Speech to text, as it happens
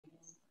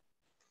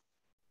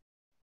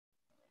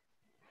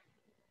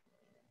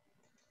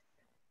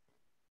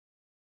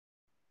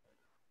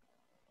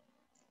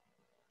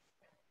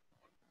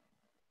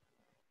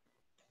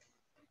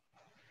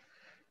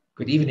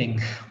Good evening.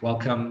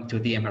 Welcome to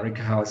the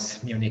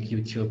amerikahaus Munich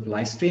YouTube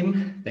live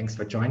stream. Thanks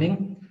for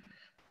joining.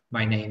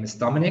 My name is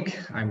Dominic.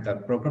 I'm the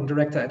program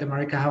director at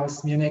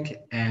amerikahaus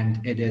Munich, and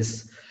it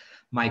is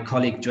my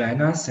colleague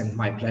Joanna's and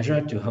my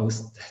pleasure to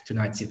host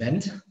tonight's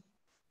event.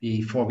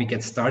 Before we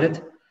get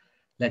started,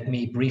 let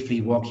me briefly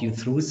walk you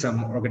through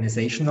some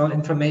organizational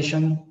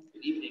information.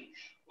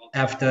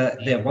 After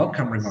the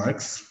welcome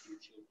remarks,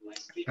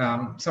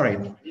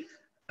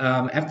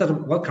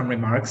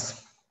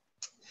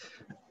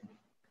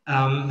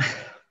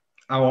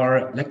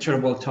 our lecturer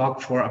will talk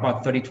for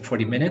about 30 to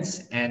 40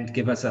 minutes and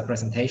give us a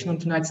presentation on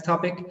tonight's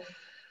topic.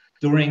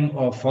 During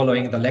or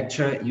following the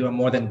lecture, you are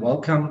more than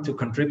welcome to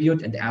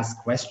contribute and ask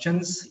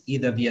questions,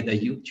 either via the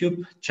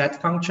YouTube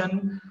chat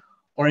function,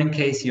 or in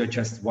case you're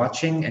just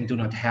watching and do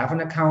not have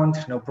an account,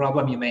 no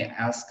problem, you may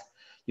ask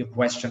your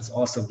questions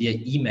also via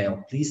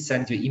email. Please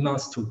send your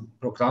emails to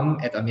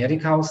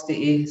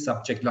program@amerikahaus.de,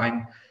 subject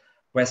line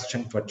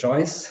question for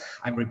choice.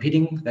 I'm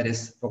repeating, that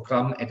is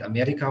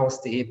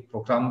program@amerikahaus.de,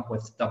 program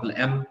with double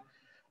M,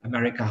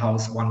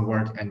 amerikahaus, one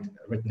word and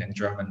written in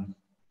German.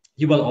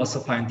 You will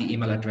also find the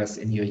email address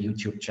in your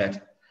YouTube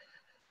chat.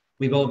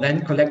 We will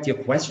then collect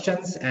your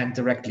questions and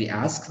directly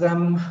ask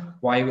them.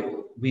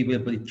 While we will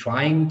be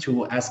trying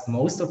to ask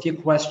most of your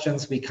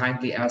questions, we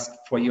kindly ask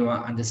for your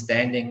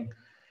understanding.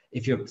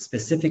 If your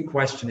specific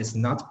question is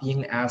not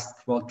being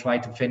asked, we'll try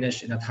to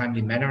finish in a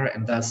timely manner,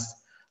 and thus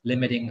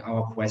limiting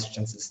our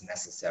questions is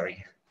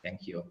necessary.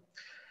 Thank you.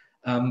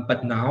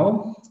 But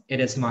now it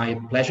is my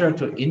pleasure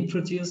to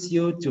introduce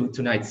you to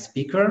tonight's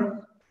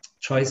speaker,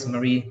 Joyce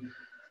Marie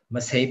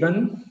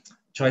Mashaben.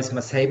 Joyce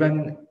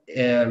Mashaben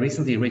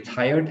recently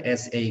retired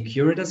as a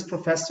Curatus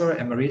Professor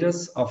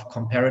Emeritus of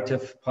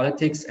Comparative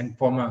Politics and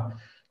former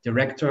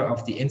Director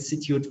of the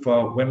Institute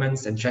for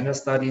Women's and Gender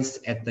Studies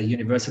at the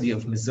University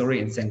of Missouri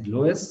in St.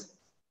 Louis.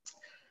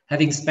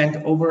 Having spent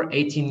over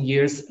 18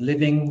 years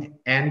living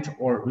and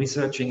or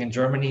researching in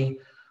Germany,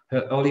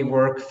 her early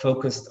work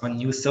focused on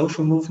new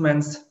social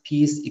movements,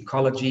 peace,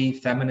 ecology,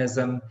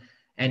 feminism,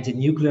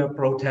 anti-nuclear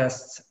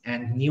protests,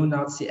 and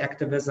neo-Nazi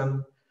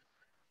activism,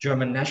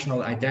 German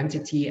national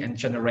identity and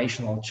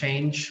generational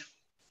change.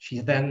 She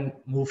then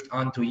moved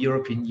on to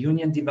European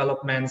Union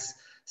developments,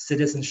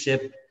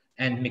 citizenship,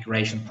 and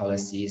migration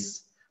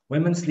policies,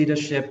 women's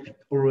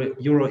leadership,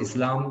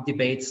 Euro-Islam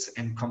debates,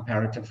 and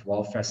comparative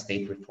welfare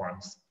state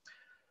reforms.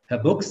 Her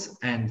books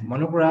and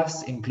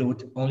monographs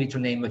include, only to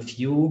name a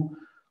few,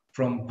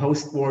 From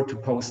Post-War to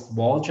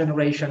Post-War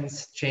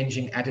Generations,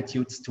 Changing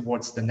Attitudes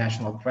Towards the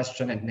National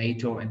Question and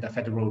NATO and the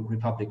Federal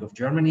Republic of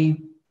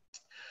Germany,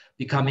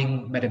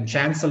 Becoming Madam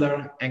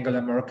Chancellor, Angela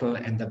Merkel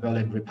and the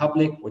Berlin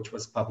Republic, which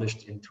was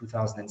published in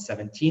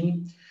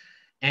 2017.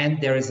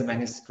 And there is a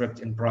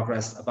manuscript in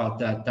progress about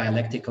the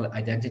dialectical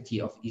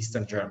identity of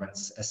Eastern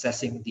Germans,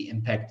 assessing the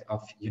impact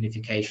of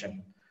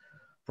unification.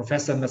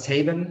 Professor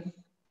Mashaben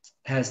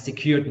has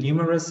secured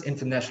numerous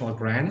international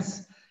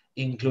grants,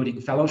 including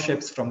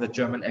fellowships from the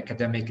German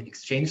Academic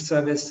Exchange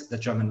Service, the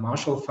German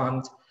Marshall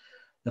Fund,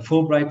 the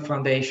Fulbright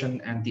Foundation,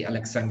 and the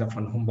Alexander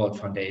von Humboldt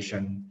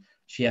Foundation.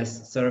 She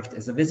has served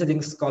as a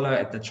visiting scholar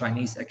at the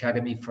Chinese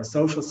Academy for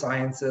Social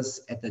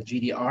Sciences, at the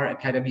GDR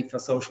Academy for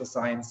Social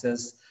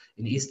Sciences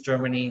in East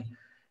Germany.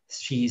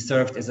 She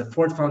served as a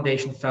Ford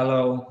Foundation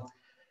Fellow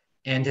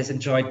and has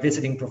enjoyed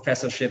visiting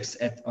professorships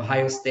at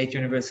Ohio State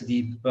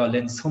University,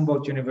 Berlin's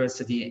Humboldt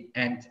University,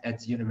 and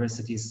at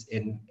universities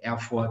in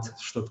Erfurt,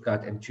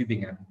 Stuttgart, and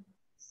Tübingen.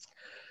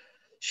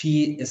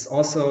 She is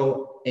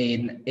also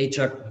an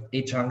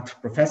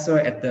adjunct professor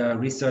at the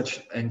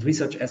Research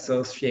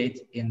Associate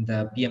in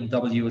the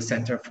BMW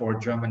Center for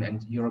German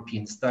and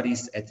European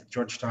Studies at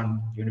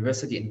Georgetown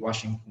University in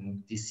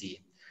Washington,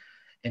 DC.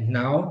 And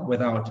now,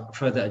 without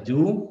further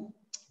ado,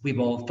 we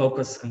will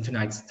focus on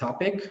tonight's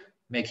topic,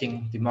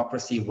 making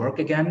democracy work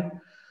again.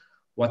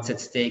 What's at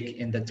stake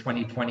in the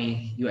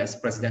 2020 US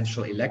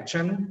presidential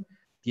election?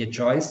 Dear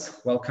Joyce,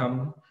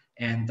 welcome,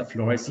 and the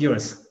floor is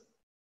yours.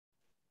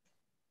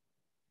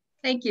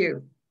 Thank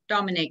you,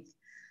 Dominic.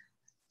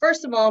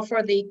 First of all,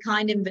 for the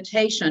kind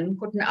invitation.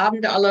 Guten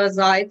Abend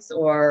allerseits,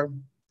 or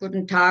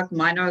Guten Tag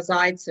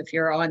meinerseits, if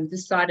you're on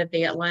this side of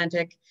the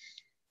Atlantic.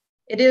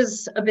 It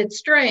is a bit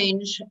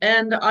strange,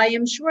 and I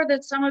am sure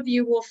that some of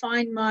you will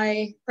find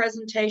my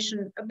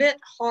presentation a bit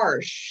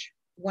harsh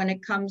when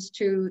it comes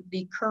to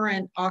the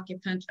current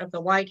occupant of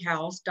the White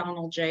House,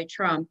 Donald J.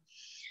 Trump.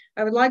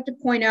 I would like to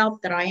point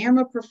out that I am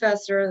a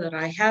professor, that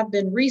I have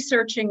been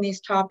researching these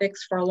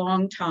topics for a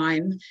long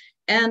time,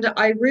 and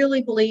I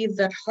really believe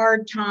that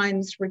hard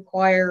times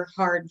require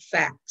hard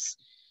facts.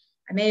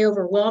 I may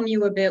overwhelm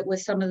you a bit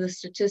with some of the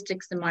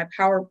statistics in my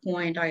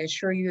PowerPoint. I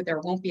assure you there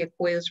won't be a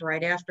quiz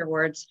right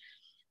afterwards,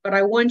 but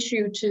I want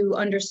you to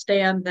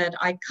understand that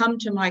I come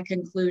to my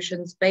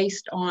conclusions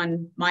based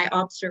on my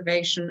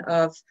observation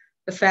of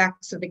the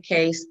facts of the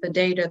case, the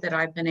data that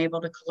I've been able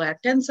to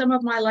collect, and some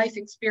of my life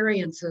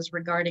experiences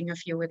regarding a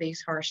few of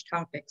these harsh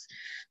topics.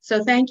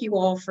 So thank you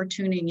all for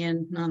tuning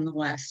in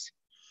nonetheless.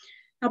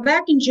 Now,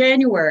 back in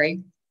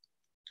January,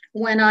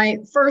 when I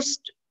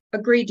first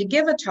agreed to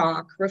give a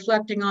talk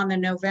reflecting on the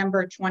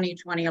November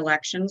 2020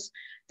 elections,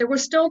 there were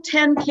still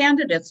 10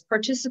 candidates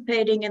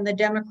participating in the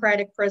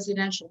Democratic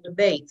presidential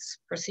debates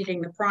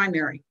preceding the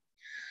primary.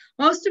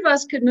 Most of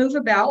us could move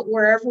about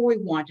wherever we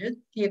wanted.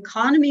 The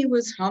economy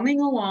was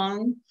humming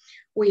along.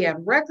 We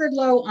had record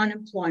low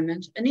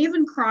unemployment, and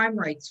even crime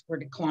rates were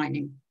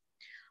declining.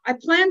 I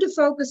plan to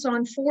focus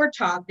on 4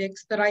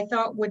 topics that I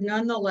thought would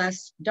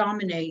nonetheless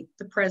dominate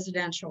the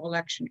presidential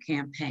election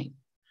campaign.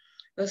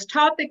 Those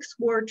topics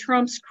were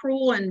Trump's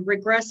cruel and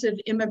regressive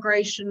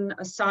immigration,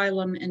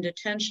 asylum, and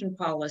detention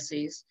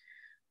policies,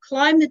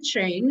 climate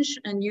change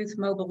and youth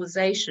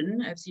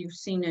mobilization, as you've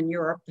seen in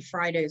Europe, the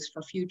Fridays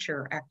for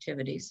Future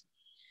activities,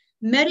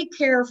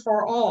 Medicare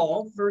for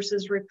All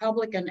versus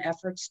Republican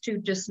efforts to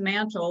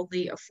dismantle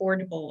the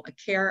Affordable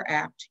Care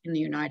Act in the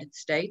United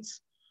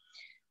States,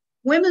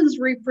 women's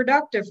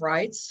reproductive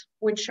rights,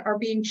 which are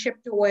being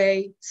chipped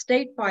away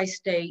state by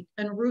state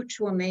en route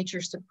to a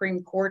major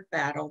Supreme Court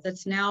battle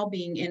that's now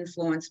being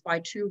influenced by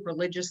 2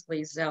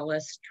 religiously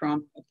zealous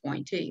Trump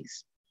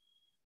appointees.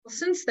 Well,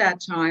 since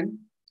that time,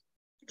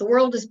 the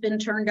world has been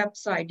turned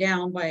upside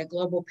down by a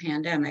global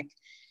pandemic,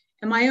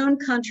 and my own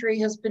country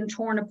has been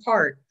torn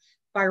apart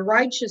by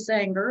righteous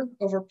anger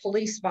over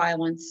police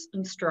violence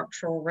and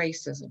structural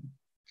racism.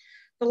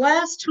 The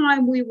last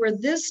time we were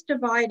this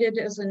divided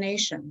as a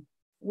nation,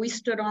 we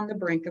stood on the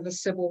brink of a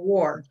civil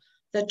war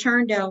that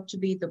turned out to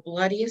be the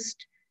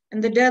bloodiest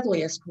and the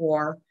deadliest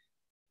war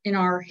in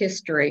our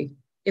history,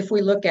 if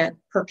we look at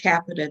per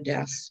capita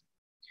deaths.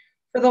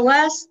 For the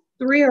last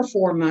 3 or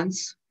 4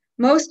 months,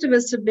 most of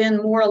us have been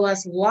more or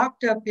less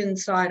locked up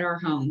inside our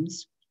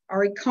homes.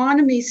 Our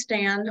economies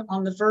stand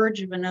on the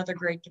verge of another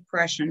Great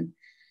Depression,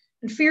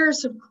 and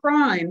fears of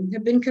crime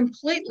have been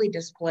completely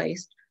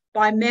displaced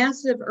by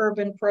massive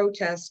urban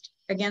protest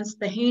against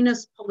the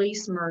heinous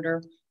police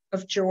murder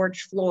of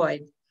George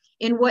Floyd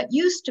in what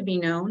used to be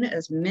known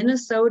as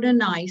Minnesota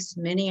Nice,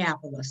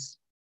 Minneapolis.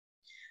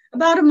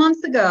 About a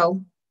month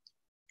ago,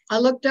 I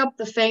looked up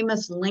the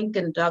famous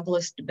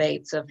Lincoln-Douglas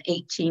debates of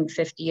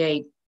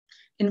 1858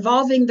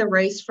 involving the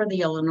race for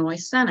the Illinois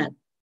Senate,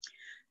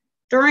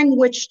 during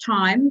which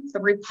time the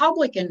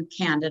Republican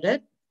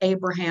candidate,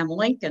 Abraham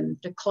Lincoln,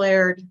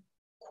 declared,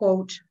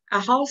 quote,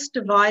 "A house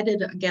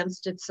divided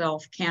against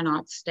itself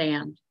cannot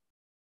stand."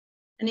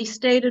 And he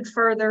stated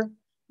further,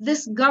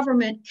 "This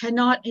government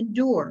cannot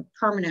endure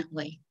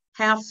permanently,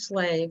 half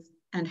slave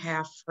and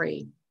half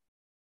free."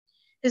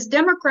 His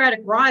Democratic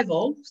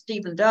rival,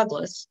 Stephen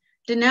Douglas,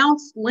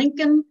 denounced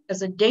Lincoln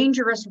as a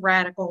dangerous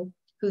radical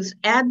whose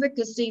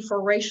advocacy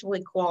for racial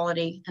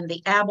equality and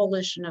the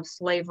abolition of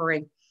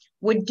slavery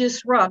would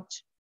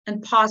disrupt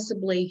and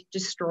possibly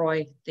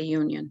destroy the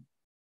Union.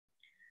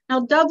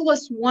 Now,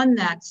 Douglas won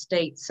that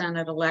state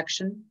Senate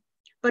election,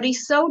 but he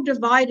so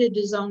divided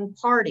his own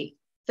party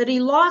that he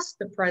lost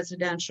the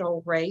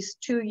presidential race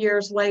 2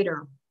 years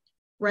later,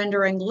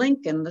 rendering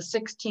Lincoln the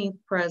 16th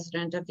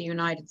president of the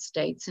United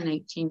States in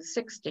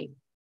 1860.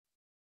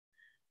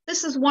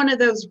 This is one of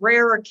those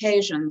rare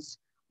occasions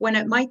when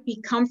it might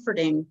be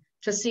comforting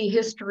to see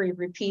history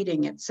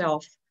repeating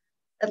itself,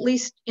 at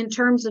least in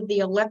terms of the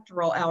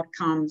electoral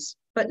outcomes,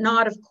 but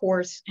not, of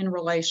course, in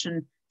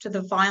relation to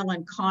the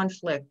violent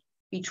conflict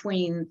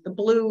between the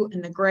blue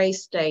and the gray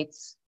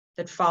states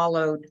that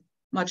followed,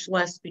 much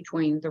less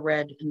between the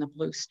red and the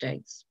blue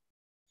states.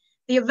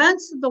 The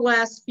events of the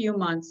last few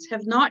months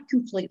have not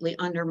completely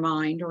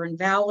undermined or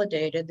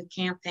invalidated the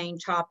campaign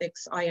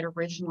topics I had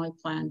originally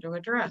planned to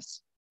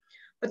address.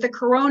 But the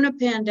corona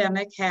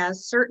pandemic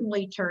has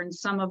certainly turned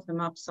some of them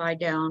upside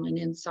down and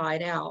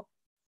inside out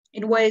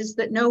in ways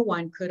that no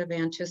one could have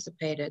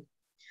anticipated.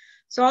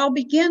 So I'll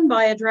begin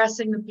by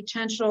addressing the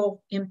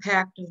potential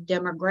impact of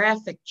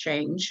demographic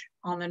change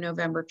on the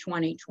November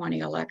 2020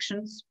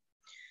 elections,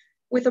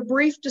 with a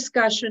brief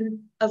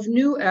discussion of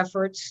new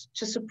efforts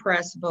to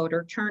suppress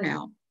voter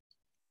turnout.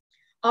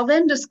 I'll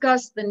then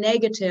discuss the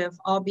negative,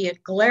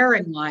 albeit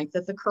glaring light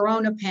that the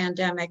corona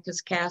pandemic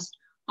has cast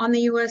on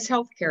the US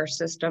healthcare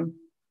system,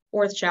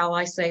 or shall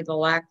I say the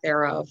lack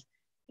thereof,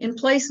 in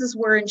places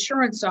where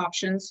insurance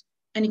options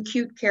and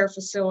acute care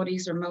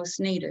facilities are most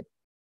needed.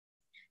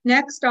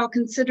 Next, I'll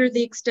consider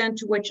the extent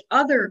to which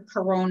other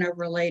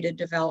corona-related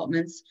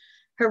developments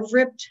have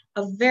ripped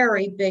a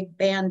very big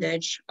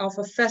bandage off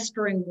a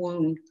festering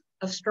wound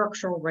of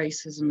structural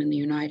racism in the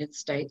United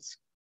States.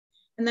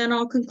 And then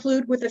I'll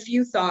conclude with a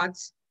few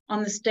thoughts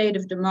on the state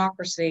of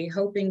democracy,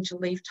 hoping to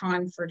leave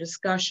time for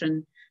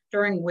discussion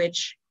during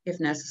which, if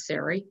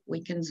necessary,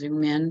 we can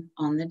zoom in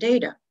on the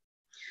data.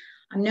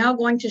 I'm now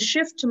going to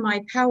shift to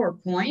my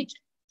PowerPoint,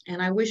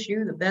 and I wish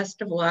you the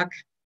best of luck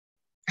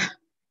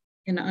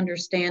in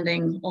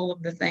understanding all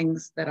of the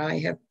things that I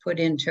have put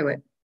into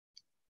it.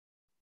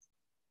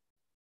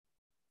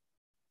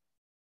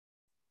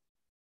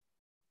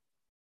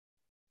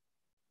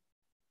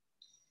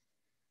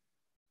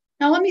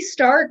 Now, let me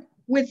start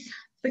with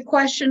the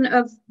question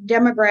of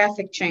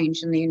demographic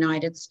change in the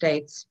United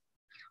States.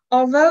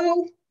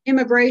 Although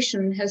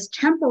immigration has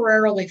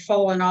temporarily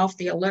fallen off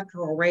the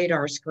electoral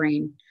radar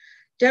screen,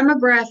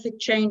 demographic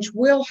change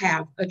will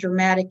have a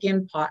dramatic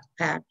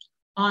impact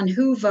on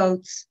who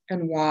votes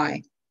and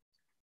why.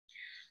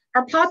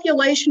 Our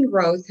population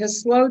growth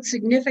has slowed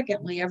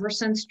significantly ever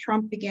since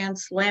Trump began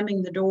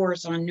slamming the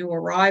doors on new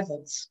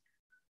arrivals.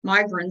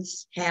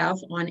 Migrants have,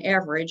 on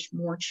average,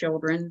 more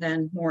children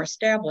than more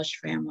established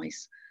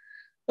families.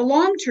 The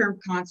long-term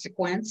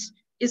consequence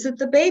is that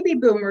the baby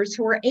boomers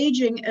who are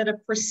aging at a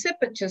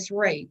precipitous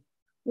rate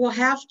will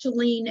have to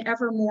lean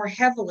ever more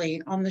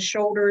heavily on the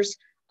shoulders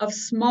of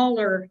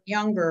smaller,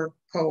 younger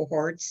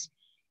cohorts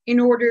in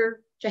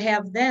order to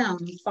have them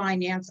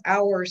finance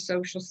our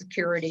Social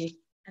Security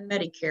and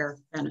Medicare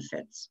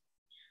benefits.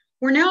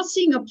 We're now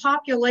seeing a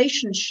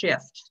population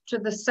shift to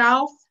the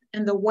South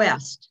and the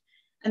West,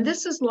 and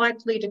this is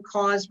likely to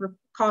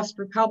cost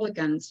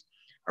Republicans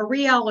a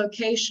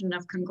reallocation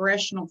of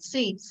congressional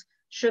seats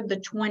should the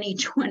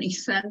 2020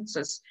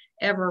 census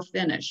ever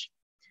finish.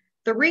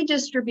 The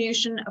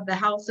redistribution of the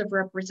House of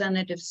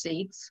Representatives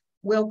seats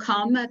will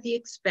come at the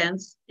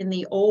expense in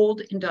the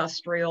old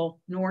industrial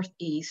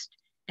Northeast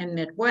and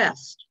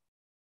Midwest.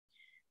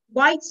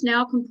 Whites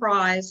now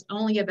comprise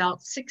only about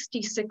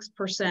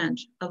 66%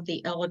 of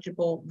the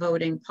eligible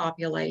voting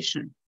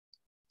population.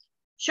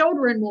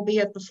 Children will be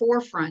at the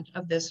forefront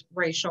of this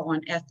racial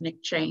and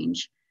ethnic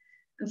change.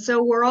 And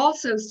so we're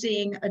also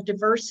seeing a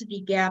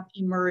diversity gap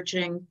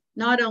emerging,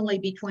 not only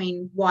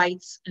between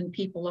whites and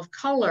people of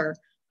color,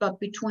 but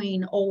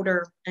between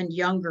older and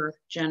younger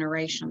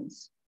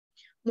generations.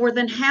 More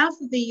than half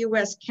of the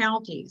US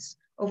counties,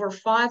 over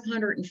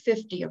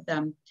 550 of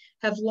them,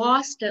 have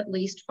lost at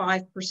least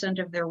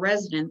 5% of their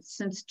residents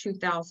since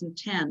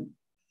 2010.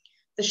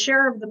 The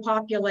share of the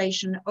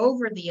population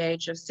over the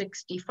age of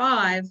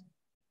 65,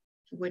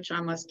 which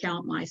I must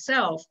count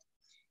myself,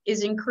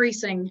 is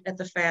increasing at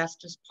the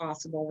fastest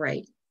possible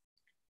rate.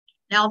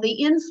 Now, the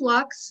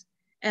influx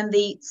and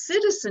the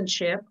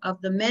citizenship of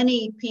the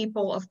many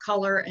people of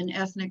color and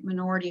ethnic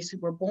minorities who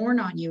were born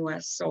on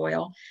US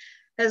soil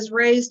has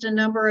raised a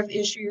number of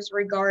issues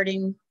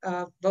regarding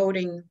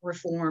voting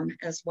reform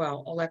as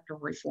well, electoral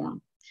reform.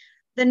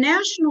 The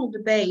national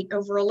debate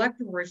over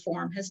electoral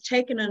reform has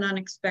taken an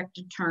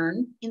unexpected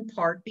turn, in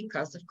part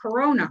because of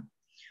Corona.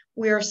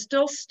 We are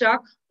still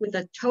stuck with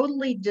a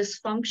totally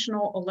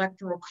dysfunctional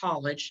Electoral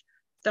College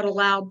that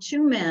allowed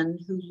two men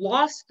who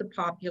lost the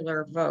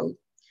popular vote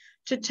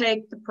to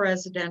take the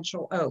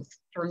presidential oath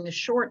during the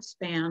short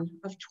span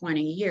of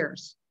 20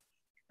 years.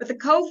 But the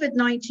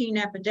COVID-19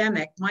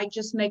 epidemic might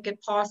just make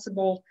it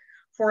possible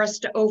for us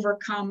to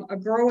overcome a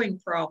growing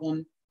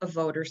problem of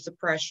voter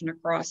suppression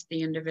across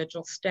the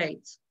individual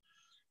states.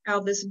 Now,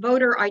 this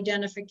voter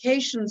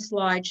identification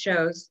slide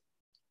shows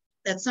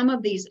that some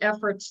of these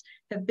efforts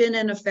have been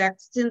in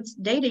effect since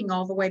dating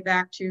all the way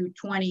back to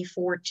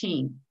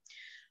 2014.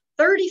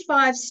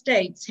 35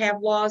 states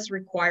have laws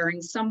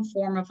requiring some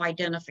form of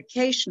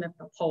identification at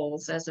the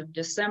polls as of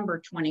December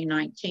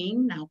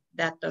 2019. Now,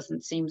 that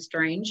doesn't seem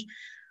strange.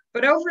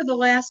 But over the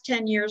last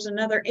 10 years,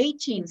 another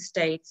 18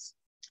 states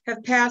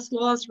have passed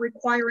laws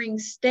requiring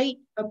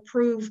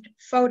state-approved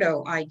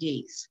photo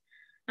IDs.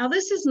 Now,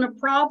 this isn't a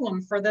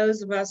problem for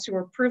those of us who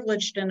are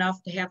privileged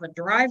enough to have a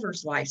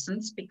driver's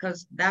license,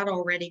 because that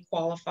already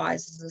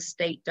qualifies as a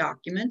state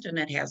document and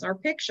it has our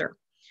picture.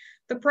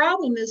 The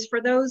problem is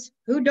for those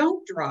who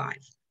don't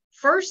drive.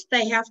 First,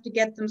 they have to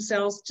get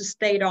themselves to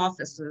state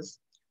offices,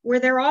 where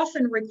they're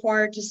often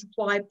required to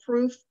supply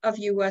proof of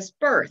US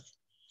birth.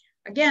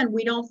 Again,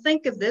 we don't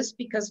think of this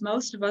because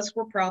most of us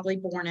were probably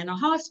born in a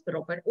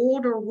hospital, but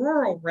older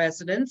rural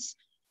residents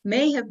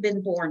may have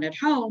been born at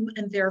home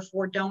and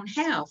therefore don't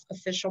have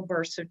official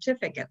birth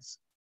certificates.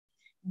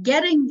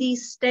 Getting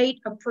these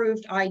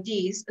state-approved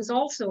IDs is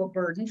also a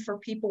burden for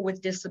people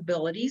with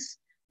disabilities,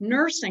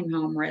 nursing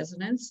home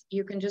residents,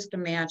 you can just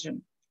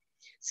imagine.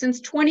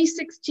 Since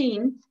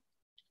 2016,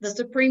 the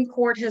Supreme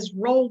Court has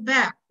rolled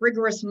back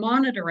rigorous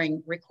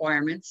monitoring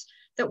requirements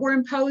that were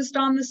imposed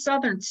on the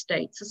southern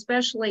states,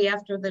 especially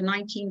after the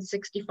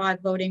 1965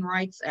 Voting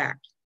Rights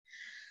Act.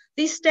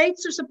 These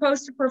states are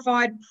supposed to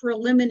provide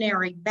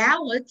preliminary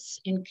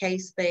ballots in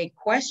case they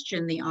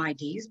question the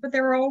IDs, but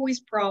there are always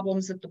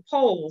problems at the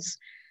polls,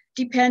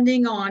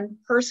 depending on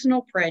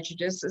personal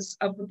prejudices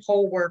of the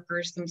poll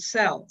workers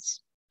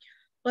themselves.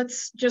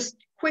 Let's just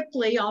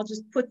quickly, I'll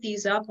just put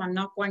these up. I'm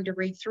not going to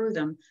read through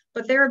them,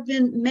 but there have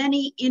been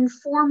many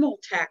informal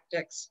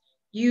tactics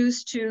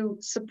used to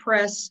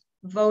suppress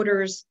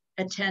voters'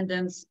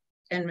 attendance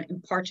and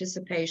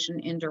participation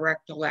in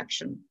direct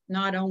election.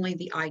 Not only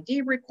the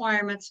ID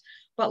requirements,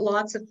 but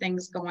lots of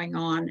things going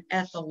on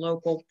at the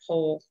local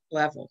poll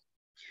level.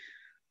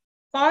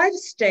 5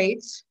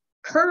 states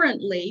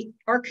currently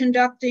are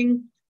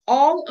conducting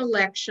all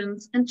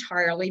elections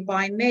entirely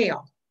by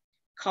mail: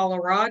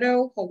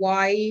 Colorado,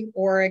 Hawaii,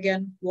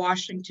 Oregon,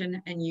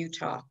 Washington, and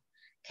Utah.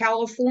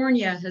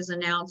 California has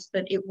announced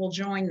that it will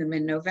join them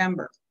in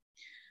November.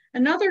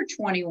 Another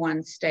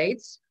 21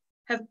 states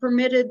have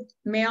permitted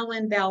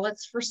mail-in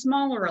ballots for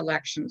smaller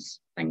elections,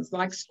 things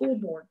like school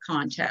board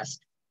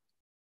contests.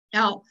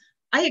 Now,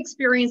 I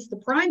experienced the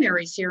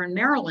primaries here in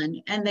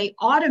Maryland, and they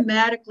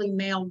automatically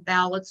mailed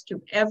ballots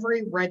to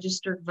every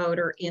registered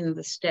voter in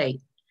the state.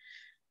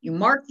 You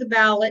mark the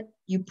ballot,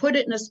 you put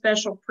it in a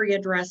special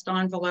pre-addressed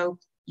envelope,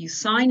 you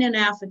sign an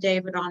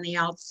affidavit on the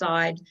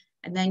outside,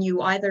 and then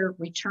you either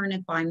return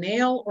it by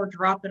mail or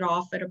drop it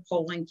off at a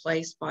polling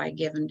place by a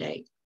given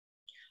date.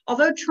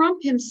 Although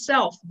Trump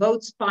himself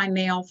votes by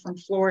mail from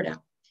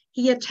Florida,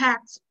 he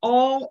attacks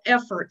all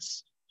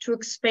efforts to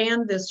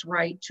expand this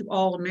right to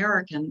all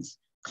Americans,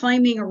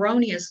 claiming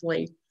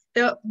erroneously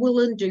that will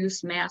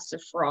induce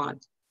massive fraud.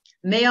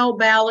 Mail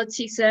ballots,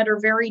 he said, are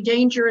very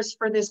dangerous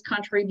for this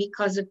country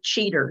because of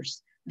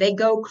cheaters. They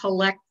go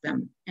collect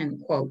them,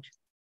 end quote.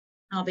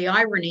 Now, the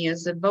irony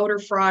is that voter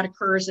fraud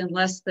occurs in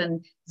less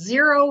than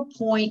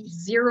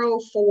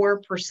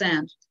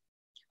 0.04%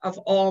 of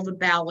all the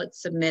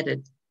ballots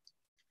submitted.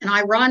 And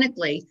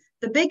ironically,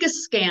 the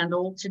biggest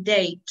scandal to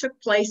date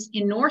took place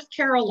in North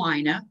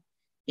Carolina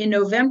in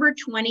November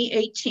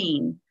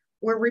 2018,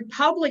 where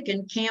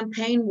Republican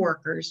campaign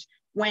workers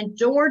went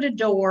door to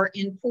door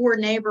in poor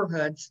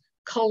neighborhoods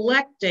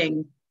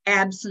collecting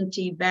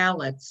absentee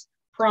ballots,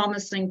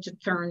 promising to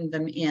turn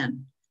them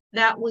in.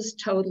 That was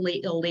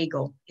totally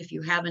illegal. If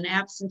you have an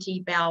absentee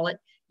ballot,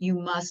 you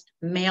must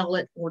mail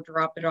it or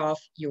drop it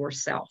off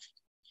yourself.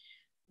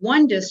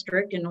 One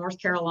district in North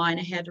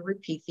Carolina had to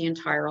repeat the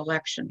entire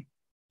election.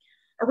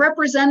 A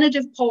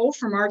representative poll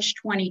from March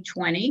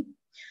 2020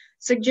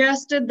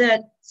 suggested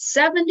that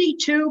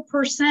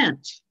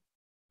 72%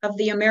 of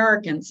the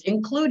Americans,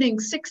 including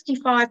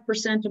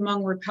 65%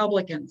 among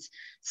Republicans,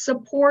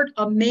 support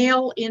a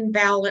mail-in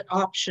ballot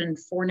option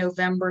for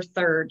November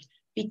 3rd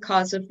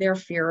because of their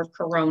fear of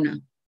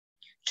corona.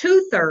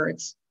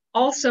 2/3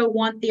 also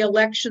want the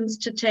elections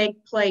to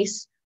take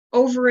place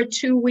over a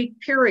 2-week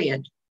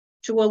period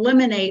to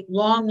eliminate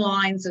long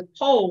lines at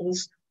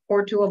polls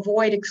or to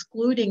avoid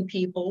excluding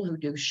people who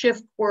do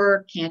shift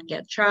work, can't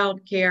get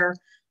childcare,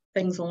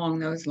 things along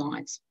those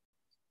lines.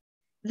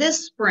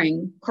 This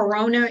spring,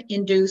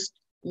 corona-induced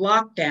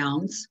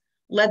lockdowns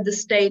led the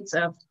states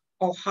of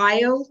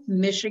Ohio,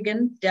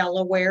 Michigan,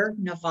 Delaware,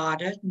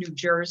 Nevada, New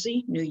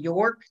Jersey, New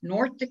York,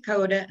 North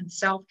Dakota, and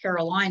South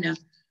Carolina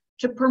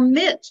to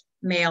permit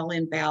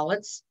mail-in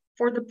ballots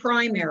for the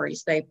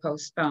primaries they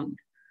postponed.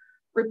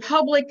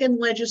 Republican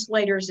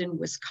legislators in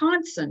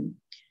Wisconsin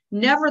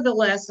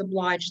nevertheless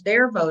obliged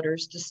their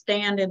voters to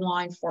stand in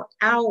line for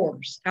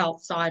hours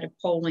outside of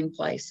polling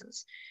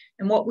places.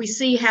 And what we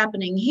see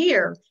happening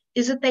here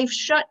is that they've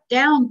shut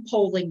down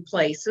polling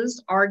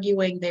places,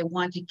 arguing they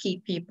want to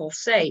keep people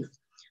safe.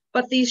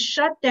 But these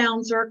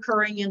shutdowns are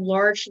occurring in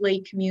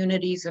largely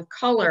communities of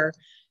color.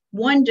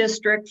 One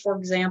district, for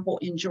example,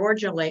 in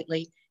Georgia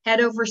lately,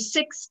 had over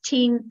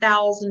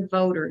 16,000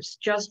 voters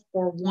just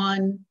for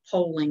one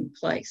polling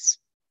place.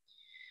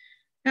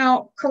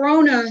 Now,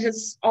 corona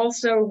has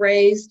also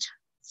raised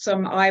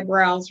some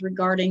eyebrows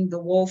regarding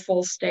the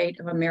woeful state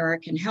of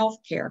American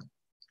healthcare.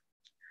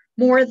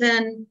 More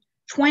than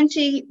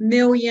 20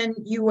 million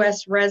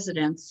US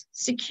residents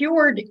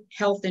secured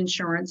health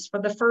insurance for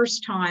the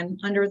first time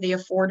under the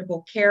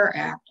Affordable Care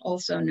Act,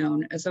 also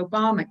known as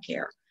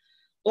Obamacare.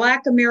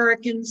 Black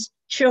Americans,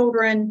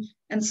 children,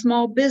 and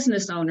small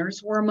business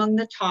owners were among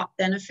the top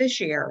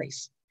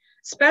beneficiaries,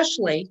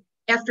 especially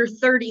after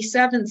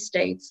 37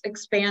 states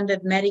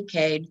expanded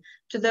Medicaid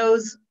to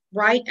those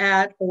right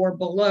at or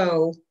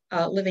below,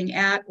 living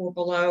at or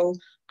below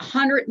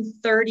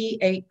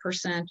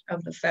 138%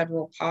 of the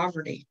federal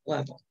poverty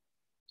level.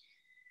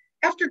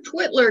 After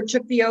Twitler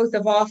took the oath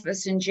of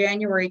office in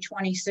January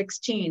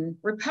 2016,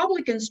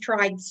 Republicans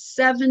tried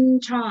 7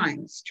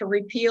 times to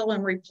repeal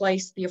and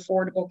replace the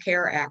Affordable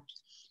Care Act,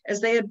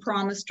 as they had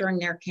promised during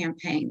their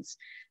campaigns.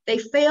 They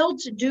failed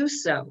to do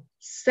so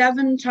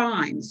 7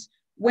 times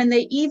when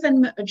they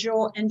even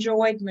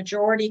enjoyed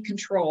majority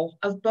control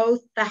of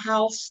both the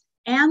House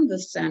and the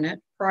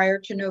Senate prior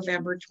to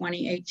November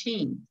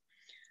 2018.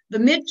 The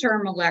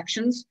midterm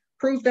elections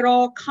proved that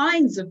all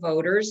kinds of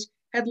voters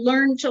had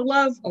learned to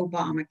love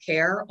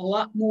Obamacare a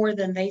lot more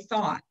than they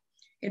thought.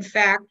 In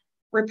fact,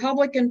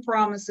 Republican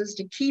promises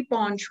to keep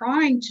on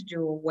trying to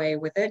do away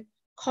with it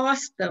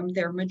cost them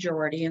their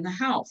majority in the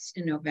House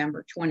in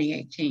November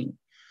 2018.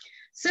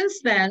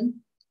 Since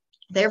then,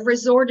 they've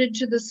resorted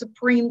to the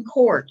Supreme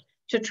Court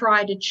to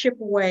try to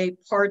chip away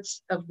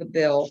parts of the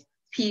bill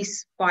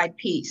piece by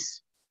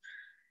piece.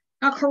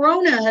 Now,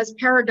 corona has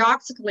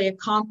paradoxically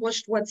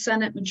accomplished what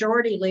Senate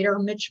Majority Leader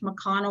Mitch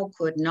McConnell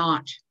could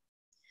not.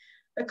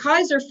 The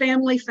Kaiser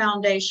Family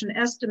Foundation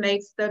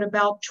estimates that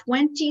about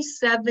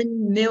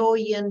 27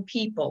 million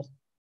people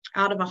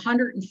out of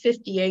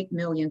 158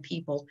 million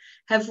people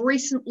have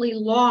recently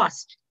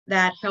lost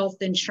that health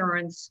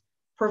insurance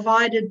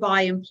provided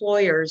by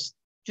employers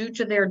due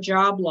to their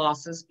job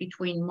losses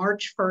between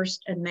March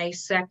 1st and May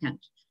 2nd,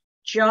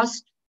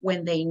 just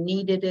when they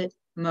needed it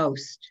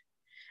most.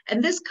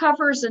 And this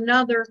covers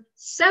another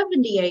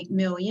 78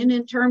 million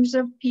in terms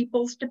of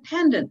people's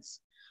dependents.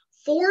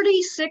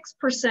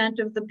 46%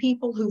 of the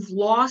people who've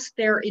lost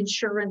their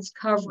insurance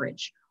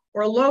coverage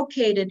are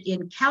located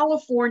in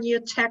California,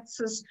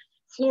 Texas,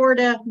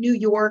 Florida, New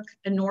York,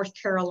 and North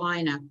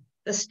Carolina,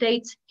 the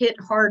states hit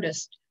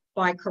hardest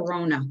by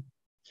corona.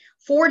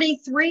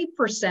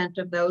 43%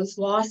 of those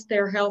lost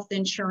their health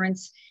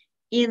insurance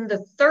in the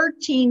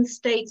 13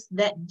 states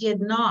that did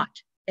not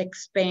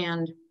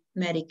expand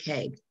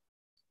Medicaid.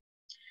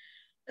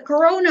 The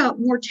corona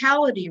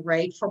mortality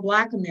rate for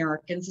Black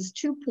Americans is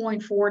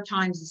 2.4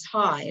 times as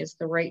high as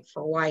the rate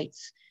for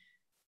whites,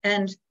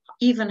 and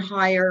even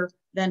higher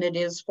than it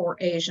is for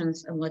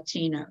Asians and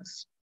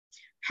Latinos.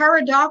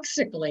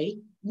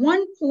 Paradoxically,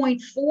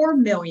 1.4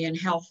 million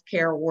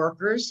healthcare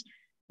workers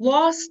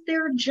lost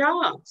their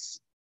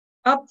jobs,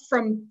 up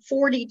from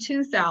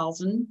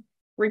 42,000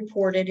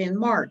 reported in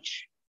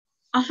March.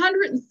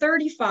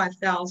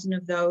 135,000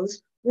 of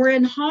those were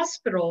in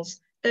hospitals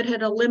that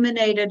had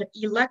eliminated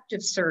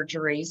elective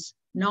surgeries,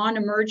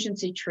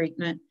 non-emergency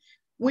treatment,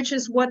 which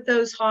is what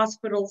those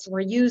hospitals were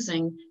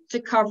using to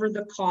cover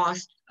the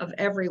cost of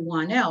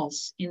everyone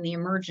else in the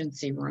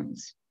emergency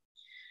rooms.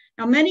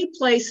 Now, many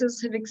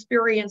places have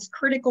experienced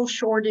critical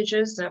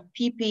shortages of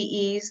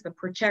PPEs, the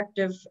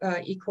protective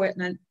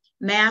equipment,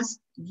 masks,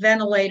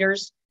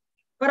 ventilators,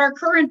 but our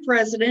current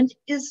president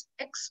is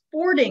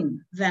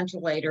exporting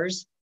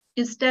ventilators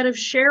instead of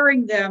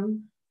sharing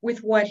them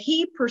with what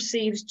he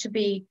perceives to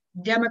be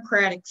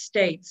democratic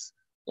states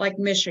like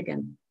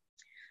Michigan.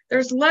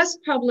 There's less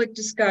public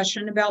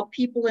discussion about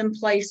people in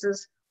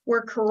places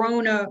where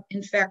corona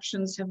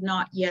infections have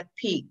not yet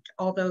peaked,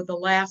 although the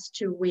last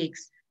 2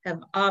 weeks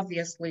have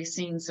obviously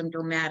seen some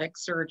dramatic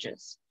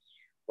surges.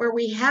 Where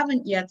we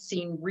haven't yet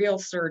seen real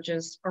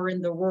surges are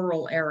in the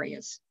rural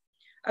areas.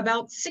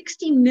 About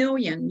 60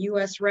 million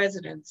US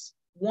residents,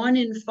 1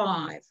 in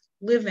 5,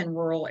 live in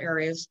rural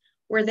areas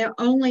where their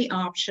only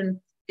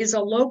option is a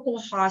local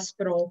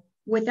hospital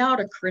without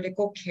a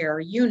critical care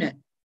unit.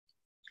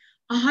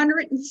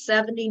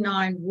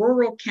 179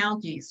 rural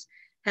counties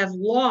have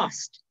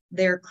lost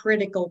their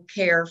critical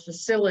care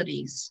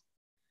facilities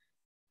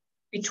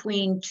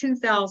between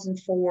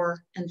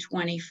 2004 and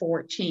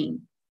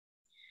 2014.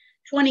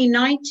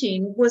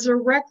 2019 was a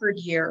record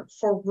year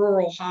for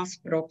rural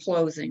hospital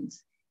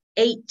closings,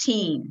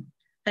 18.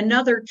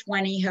 Another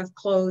 20 have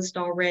closed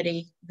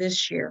already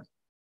this year.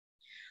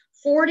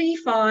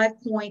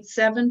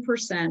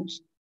 45.7%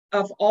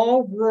 of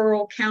all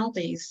rural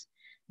counties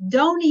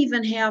don't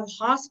even have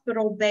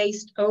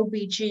hospital-based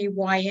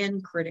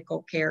OBGYN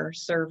critical care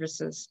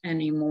services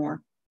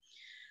anymore.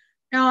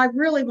 Now, I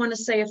really want to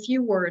say a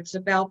few words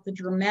about the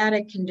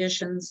dramatic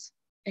conditions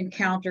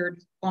encountered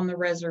on the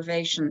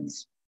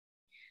reservations.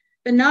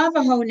 The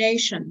Navajo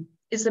Nation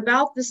is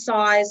about the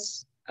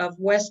size of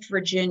West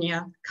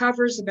Virginia,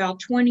 covers about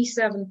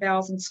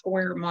 27,000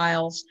 square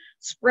miles,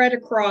 spread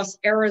across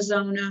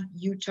Arizona,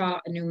 Utah,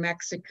 and New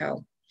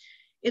Mexico.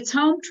 It's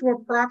home to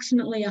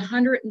approximately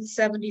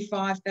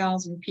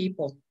 175,000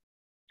 people.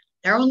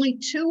 There are only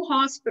 2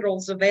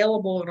 hospitals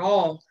available at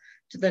all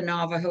to the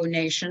Navajo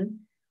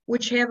Nation,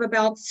 which have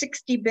about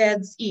 60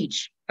 beds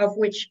each, of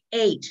which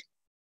 8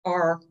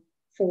 are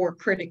for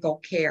critical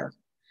care.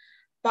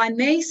 By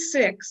May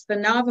 6th, the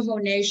Navajo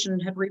Nation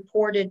had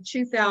reported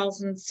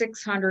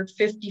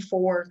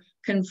 2,654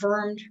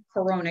 confirmed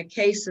corona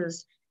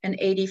cases and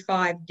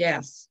 85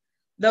 deaths.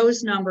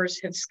 Those numbers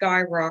have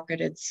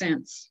skyrocketed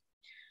since.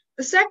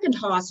 The second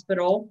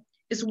hospital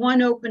is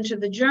one open to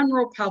the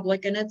general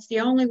public, and it's the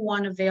only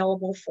one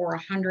available for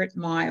 100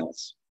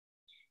 miles.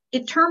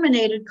 It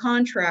terminated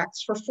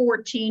contracts for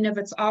 14 of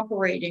its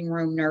operating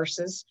room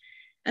nurses,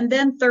 and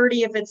then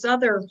 30 of its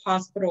other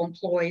hospital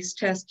employees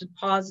tested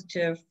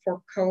positive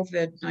for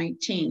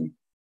COVID-19.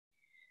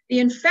 The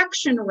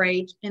infection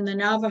rate in the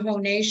Navajo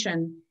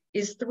Nation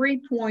is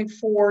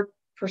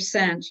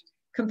 3.4%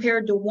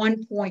 compared to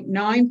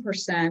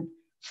 1.9%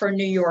 for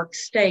New York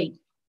State.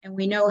 And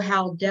we know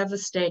how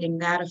devastating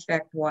that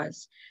effect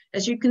was.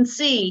 As you can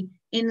see,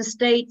 in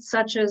states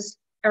such as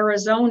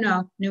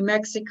Arizona, New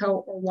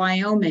Mexico, or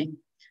Wyoming,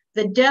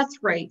 the death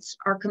rates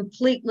are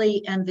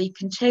completely, and the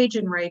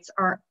contagion rates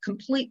are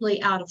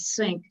completely out of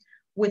sync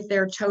with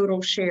their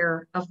total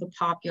share of the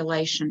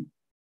population.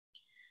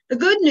 The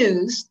good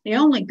news, the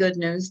only good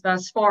news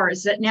thus far,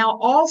 is that now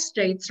all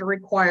states are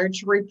required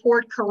to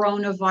report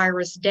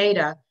coronavirus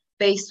data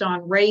based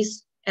on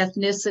race,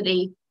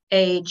 ethnicity,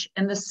 age,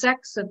 and the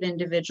sex of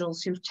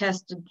individuals who've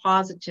tested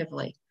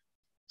positively.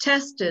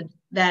 Tested,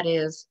 that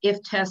is,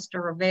 if tests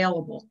are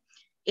available,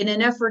 in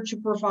an effort to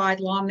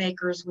provide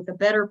lawmakers with a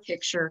better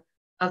picture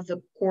of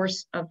the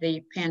course of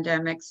the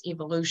pandemic's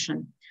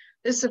evolution.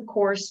 This, of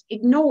course,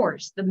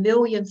 ignores the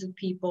millions of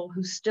people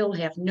who still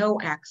have no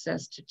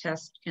access to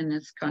tests in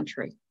this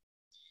country.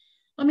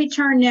 Let me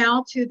turn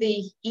now to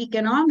the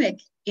economic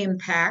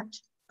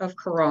impact of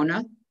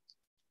corona.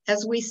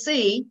 As we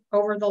see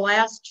over the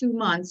last 2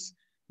 months,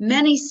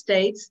 many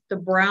states, the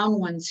brown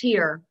ones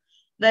here,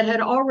 that had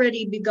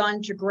already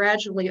begun to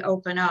gradually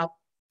open up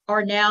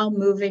are now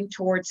moving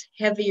towards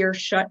heavier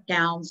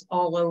shutdowns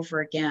all over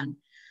again.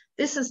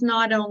 This is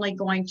not only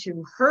going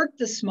to hurt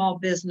the small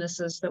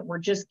businesses that were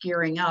just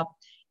gearing up,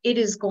 it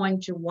is going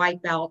to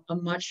wipe out a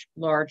much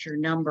larger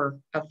number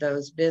of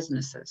those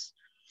businesses.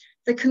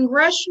 The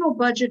Congressional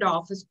Budget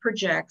Office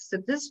projects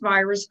that this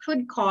virus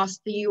could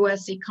cost the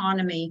US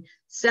economy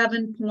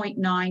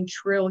 $7.9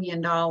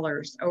 trillion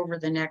over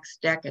the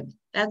next decade.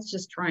 That's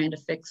just trying to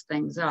fix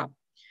things up.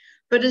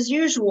 But as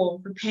usual,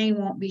 the pain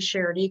won't be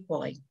shared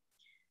equally.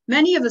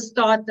 Many of us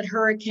thought that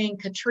Hurricane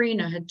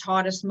Katrina had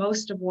taught us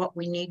most of what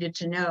we needed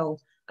to know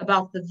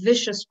about the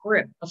vicious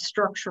grip of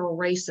structural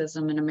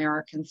racism in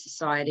American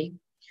society.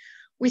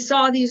 We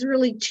saw these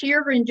really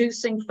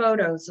tear-inducing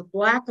photos of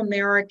Black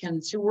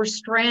Americans who were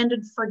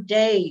stranded for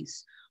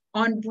days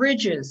on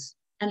bridges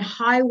and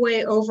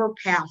highway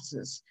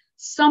overpasses,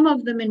 some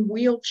of them in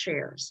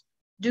wheelchairs,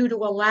 due to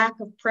a lack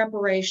of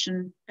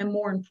preparation and,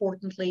 more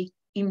importantly,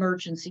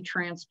 emergency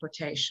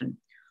transportation.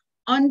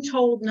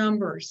 Untold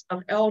numbers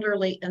of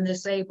elderly and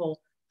disabled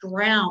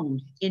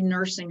drowned in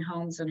nursing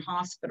homes and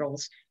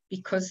hospitals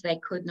because they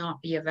could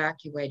not be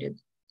evacuated.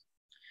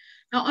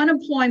 Now,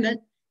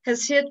 unemployment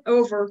has hit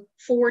over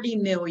 40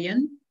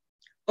 million,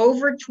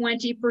 over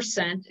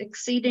 20%,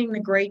 exceeding the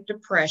Great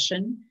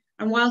Depression.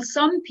 And while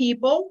some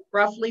people,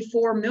 roughly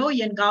 4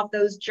 million, got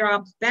those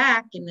jobs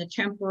back in the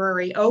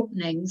temporary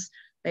openings,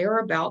 they are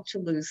about to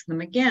lose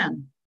them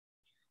again.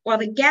 While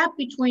the gap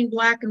between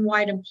Black and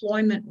white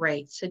employment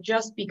rates had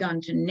just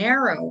begun to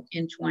narrow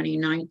in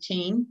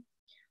 2019,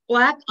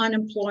 Black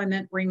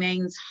unemployment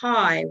remains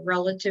high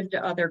relative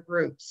to other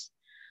groups.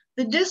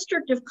 The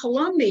District of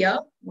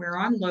Columbia, where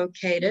I'm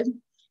located,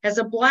 has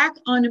a Black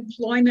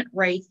unemployment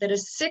rate that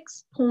is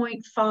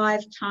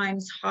 6.5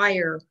 times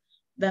higher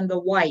than the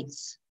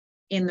whites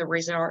in the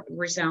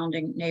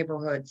resounding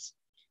neighborhoods.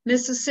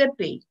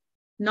 Mississippi,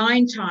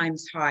 9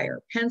 times higher.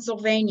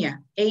 Pennsylvania,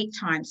 8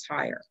 times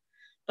higher.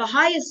 The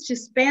highest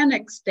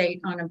Hispanic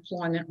state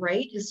unemployment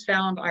rate is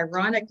found,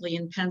 ironically,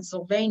 in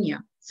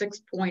Pennsylvania,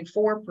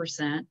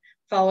 6.4%,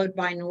 followed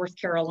by North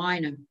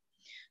Carolina.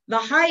 The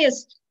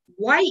highest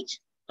white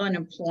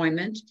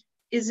unemployment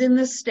is in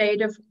the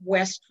state of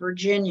West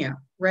Virginia,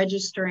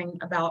 registering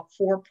about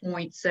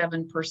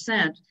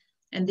 4.7%.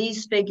 And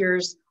these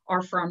figures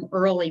are from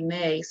early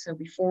May, so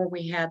before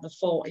we had the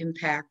full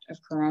impact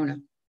of Corona.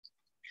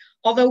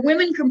 Although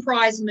women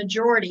comprise the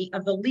majority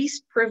of the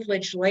least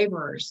privileged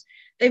laborers,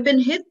 they've been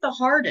hit the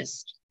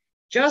hardest,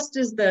 just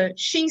as the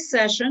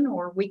she-cession,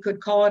 or we could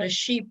call it a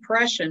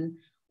she-pression,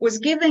 was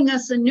giving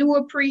us a new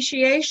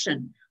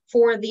appreciation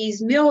for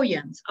these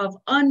millions of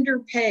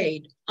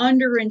underpaid,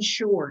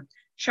 underinsured,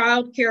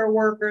 childcare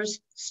workers,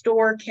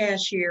 store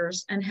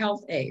cashiers, and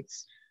health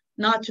aides,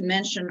 not to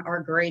mention our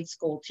grade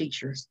school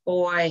teachers.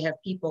 Boy,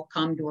 have people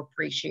come to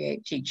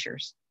appreciate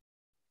teachers.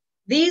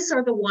 These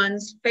are the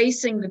ones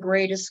facing the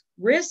greatest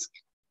risk.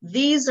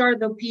 These are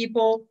the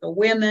people, the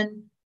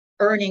women,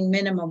 earning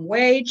minimum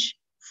wage.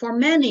 For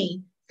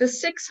many, the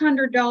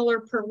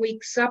 $600 per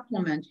week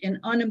supplement in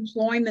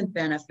unemployment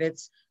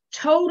benefits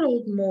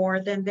totaled more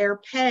than their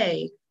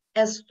pay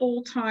as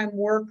full-time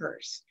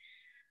workers.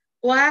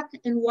 Black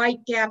and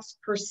white gaps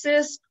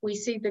persist. We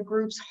see the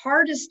groups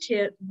hardest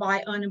hit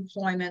by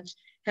unemployment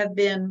have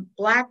been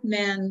Black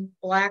men,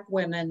 Black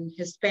women,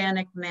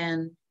 Hispanic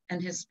men,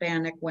 and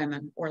Hispanic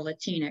women, or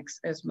Latinx,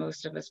 as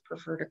most of us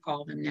prefer to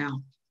call them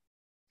now.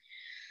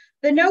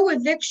 The no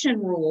eviction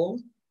rule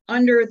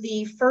under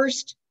the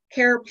first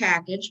care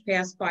package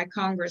passed by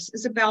Congress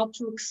is about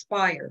to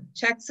expire.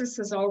 Texas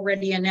has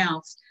already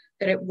announced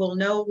that it will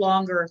no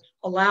longer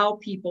allow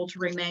people to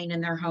remain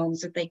in their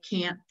homes if they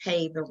can't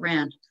pay the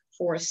rent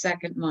for a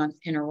second month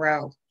in a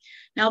row.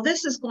 Now,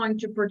 this is going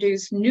to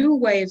produce new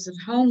waves of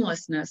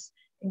homelessness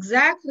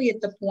exactly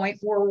at the point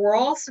where we're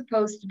all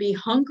supposed to be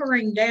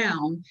hunkering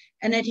down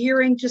and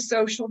adhering to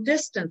social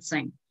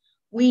distancing.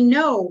 We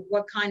know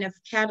what kind of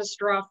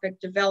catastrophic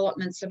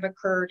developments have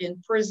occurred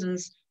in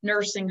prisons,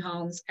 nursing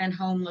homes, and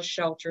homeless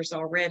shelters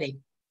already.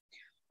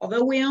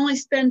 Although we only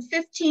spend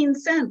 15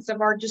 cents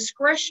of our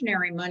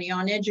discretionary money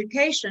on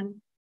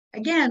education,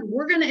 again,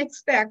 we're going to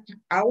expect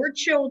our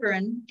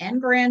children and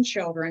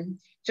grandchildren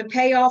to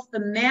pay off the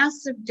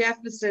massive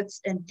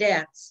deficits and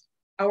debts,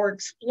 our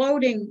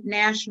exploding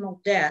national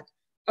debt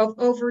of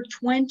over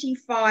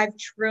 $25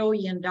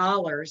 trillion.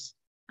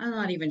 I'm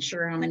not even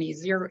sure how many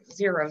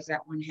zeros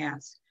that one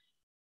has.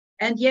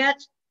 And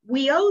yet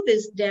we owe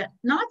this debt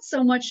not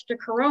so much to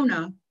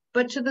Corona,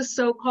 but to the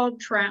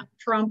so-called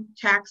Trump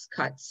tax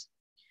cuts.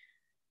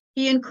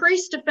 He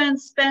increased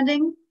defense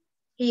spending.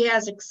 He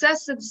has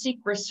excessive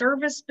Secret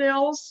Service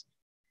bills.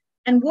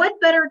 And what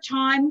better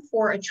time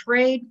for a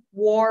trade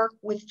war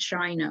with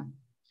China?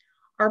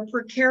 Our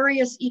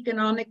precarious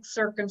economic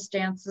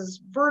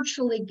circumstances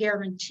virtually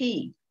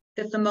guarantee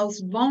that the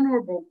most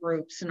vulnerable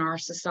groups in our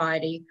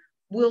society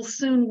will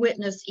soon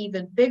witness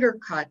even bigger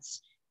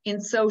cuts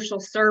in social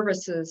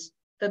services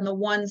than the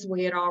ones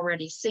we had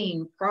already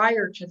seen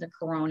prior to the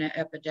Corona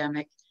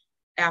epidemic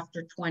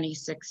after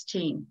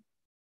 2016.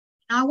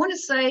 Now, I want to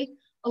say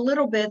a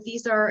little bit,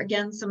 these are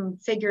again some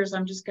figures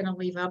I'm just going to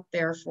leave up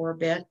there for a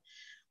bit,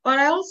 but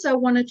I also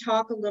want to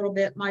talk a little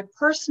bit my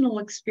personal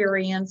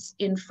experience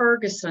in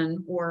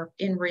Ferguson, or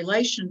in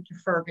relation to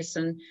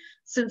Ferguson,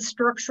 since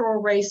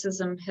structural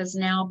racism has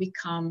now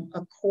become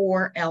a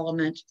core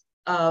element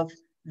of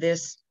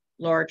this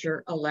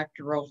larger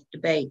electoral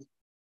debate.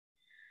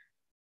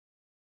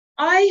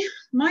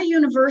 My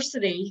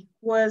university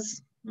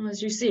was,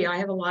 as you see, I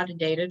have a lot of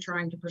data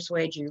trying to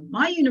persuade you.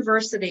 My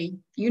university,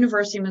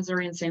 University of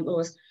Missouri in St.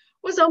 Louis,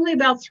 was only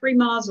about 3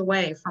 miles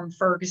away from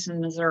Ferguson,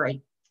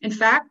 Missouri. In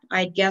fact, I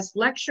had guest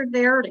lectured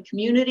there at a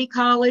community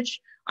college.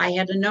 I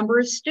had a number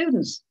of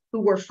students who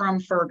were from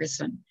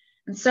Ferguson.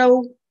 And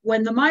so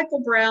when the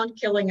Michael Brown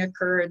killing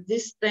occurred,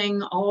 this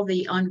thing, all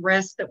the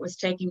unrest that was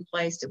taking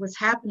place, it was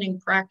happening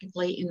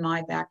practically in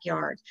my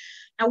backyard.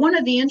 Now, one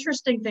of the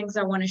interesting things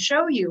I want to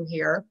show you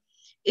here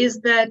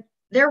is that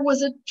there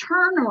was a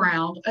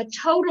turnaround, a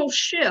total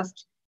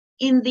shift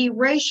in the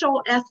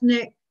racial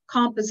ethnic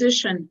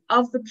composition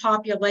of the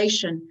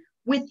population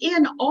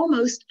within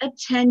almost a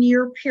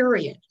 10-year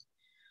period.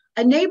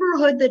 A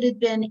neighborhood that had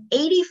been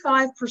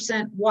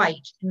 85%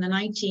 white in the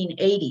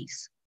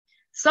 1980s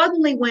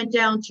suddenly went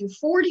down to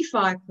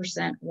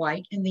 45%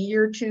 white in the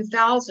year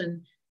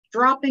 2000,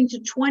 dropping to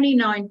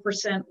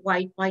 29%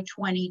 white by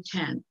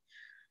 2010.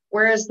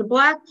 Whereas the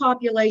Black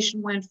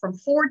population went from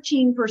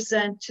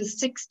 14% to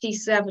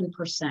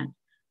 67%.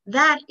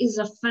 That is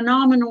a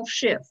phenomenal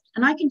shift.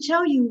 And I can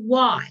tell you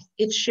why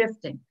it's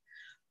shifting.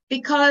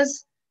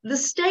 Because the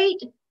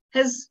state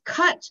has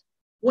cut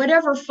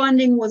whatever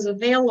funding was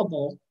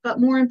available, but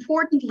more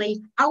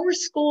importantly, our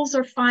schools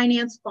are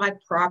financed by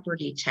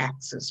property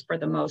taxes for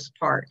the most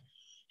part.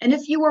 And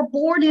if you were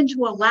born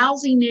into a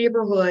lousy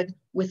neighborhood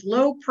with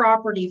low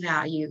property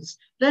values,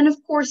 then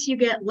of course you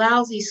get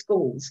lousy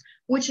schools,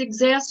 which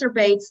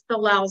exacerbates the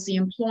lousy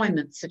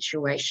employment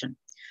situation.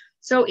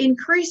 So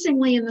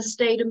increasingly in the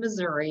state of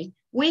Missouri,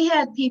 we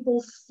had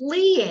people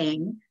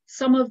fleeing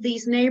some of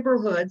these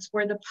neighborhoods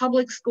where the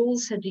public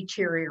schools had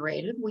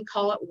deteriorated, we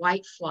call it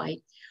white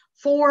flight,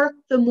 for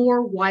the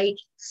more white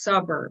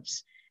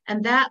suburbs.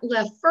 And that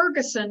left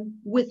Ferguson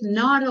with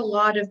not a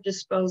lot of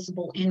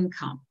disposable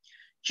income.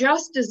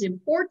 Just as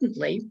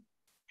importantly,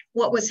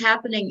 what was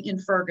happening in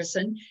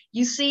Ferguson,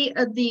 you see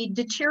the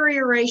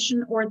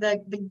deterioration or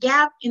the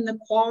gap in the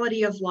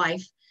quality of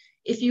life.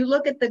 If you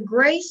look at the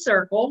gray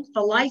circle,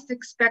 the life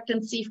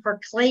expectancy for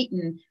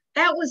Clayton,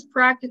 that was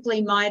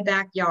practically my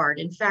backyard.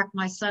 In fact,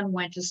 my son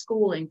went to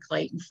school in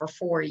Clayton for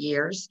 4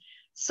 years.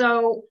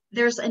 So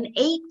there's an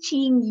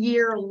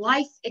 18-year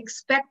life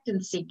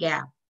expectancy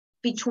gap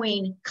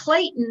between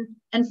Clayton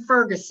and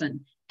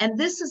Ferguson. And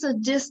this is a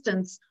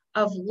distance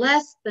of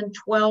less than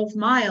 12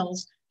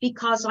 miles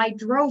because I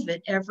drove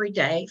it every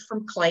day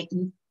from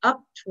Clayton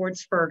up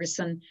towards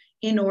Ferguson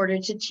in order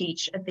to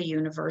teach at the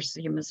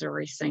University of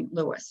Missouri, St.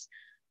 Louis.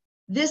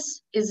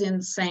 This is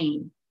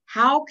insane.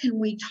 How can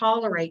we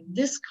tolerate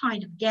this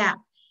kind of gap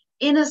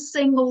in a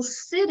single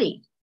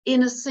city,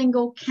 in a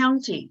single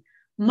county,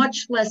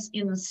 much less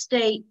in the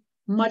state,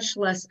 much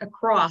less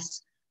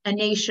across a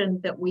nation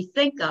that we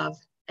think of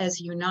as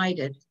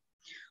united?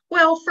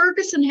 Well,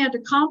 Ferguson had to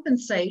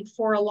compensate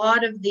for a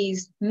lot of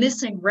these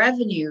missing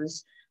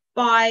revenues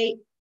by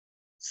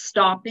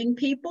stopping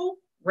people,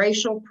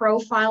 racial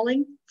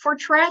profiling for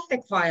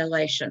traffic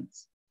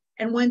violations.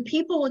 And when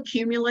people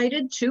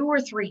accumulated 2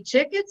 or 3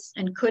 tickets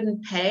and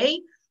couldn't pay,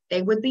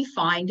 they would be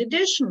fined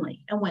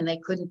additionally. And when they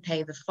couldn't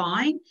pay the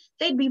fine,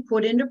 they'd be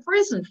put into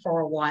prison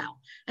for a while.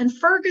 And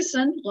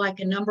Ferguson,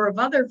 like a number of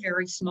other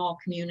very small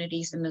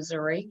communities in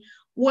Missouri,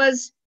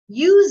 was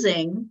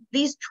using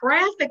these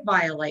traffic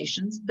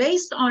violations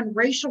based on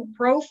racial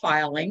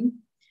profiling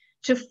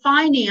to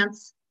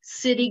finance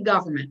city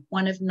government,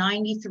 one of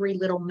 93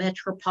 little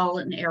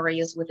metropolitan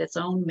areas with its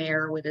own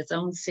mayor, with its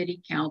own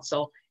city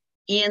council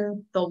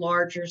in the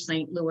larger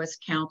St. Louis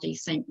County,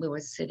 St.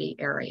 Louis City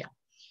area.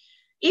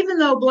 Even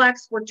though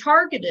Blacks were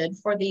targeted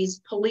for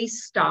these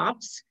police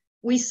stops,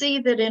 we see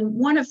that in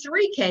 1 of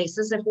 3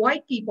 cases, if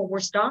white people were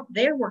stopped,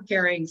 they were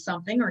carrying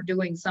something or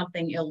doing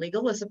something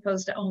illegal, as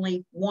opposed to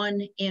only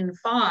 1 in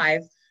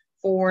 5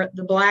 for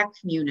the Black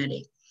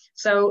community.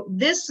 So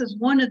this is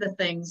one of the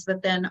things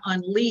that then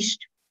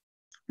unleashed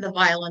the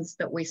violence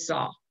that we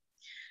saw.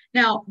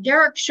 Now,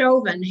 Derek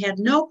Chauvin had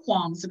no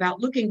qualms about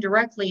looking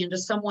directly into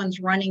someone's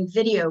running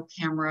video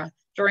camera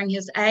during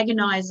his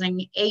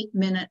agonizing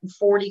 8-minute and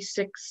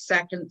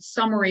 46-second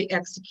summary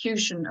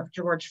execution of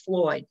George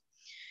Floyd.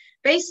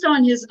 Based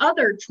on his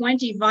other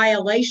 20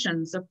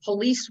 violations of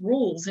police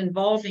rules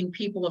involving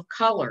people of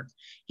color,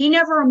 he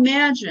never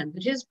imagined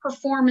that his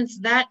performance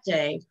that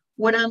day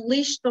would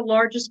unleash the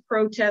largest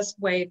protest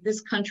wave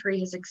this country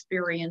has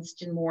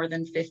experienced in more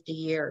than 50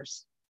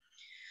 years.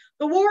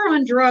 The war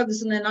on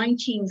drugs in the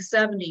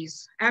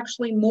 1970s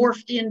actually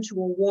morphed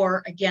into a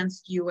war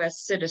against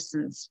US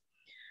citizens.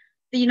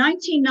 The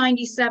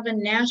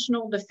 1997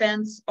 National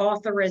Defense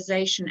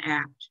Authorization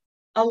Act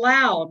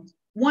allowed,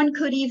 one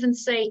could even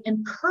say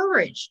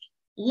encouraged,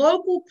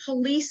 local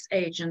police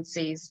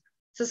agencies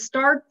to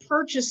start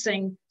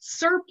purchasing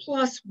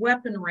surplus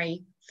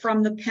weaponry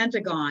from the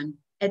Pentagon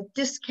at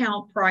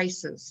discount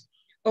prices,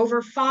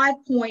 over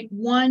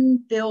 $5.1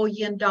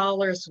 billion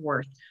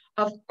worth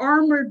of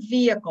armored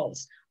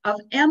vehicles, of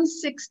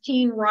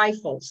M16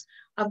 rifles,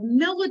 of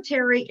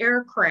military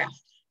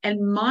aircraft, and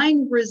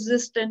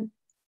mine-resistant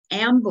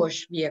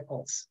ambush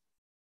vehicles.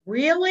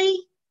 Really?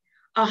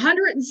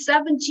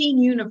 117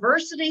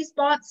 universities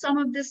bought some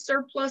of this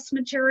surplus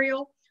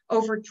material.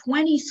 Over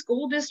 20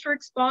 school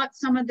districts bought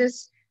some of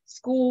these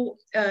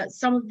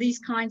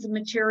kinds of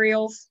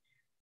materials.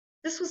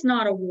 This was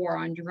not a war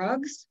on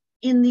drugs.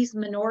 In these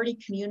minority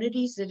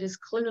communities, it is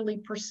clearly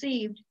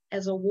perceived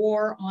as a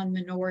war on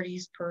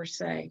minorities per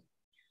se.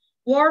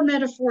 War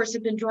metaphors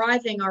have been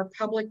driving our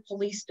public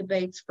police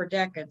debates for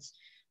decades,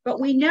 but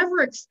we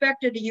never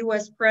expected a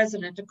US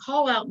president to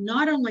call out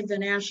not only the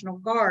National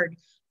Guard,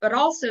 but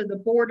also the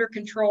Border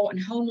Control and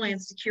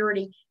Homeland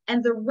Security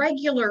and the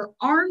regular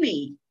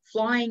Army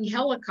flying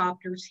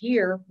helicopters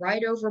here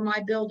right over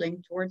my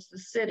building towards the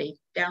city,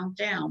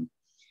 downtown,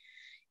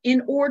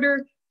 in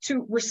order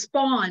to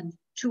respond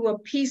to a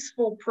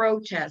peaceful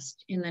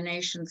protest in the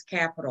nation's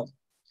capital.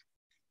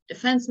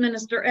 Defense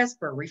Minister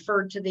Esper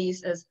referred to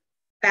these as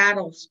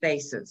battle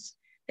spaces.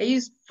 They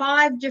used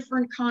 5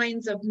 different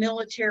kinds of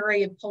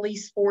military and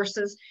police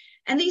forces,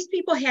 and these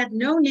people had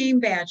no name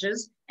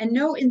badges and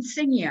no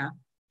insignia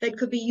that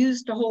could be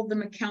used to hold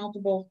them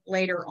accountable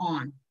later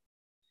on.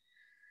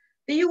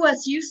 The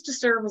US used to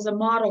serve as a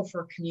model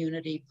for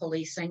community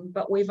policing,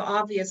 but we've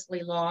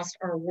obviously lost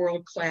our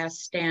world-class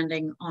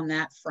standing on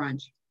that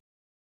front.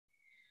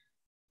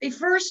 The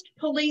first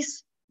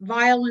police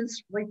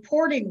violence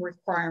reporting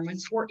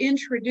requirements were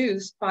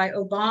introduced by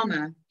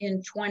Obama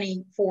in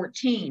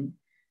 2014.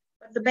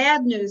 But the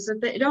bad news is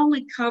that it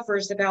only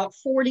covers about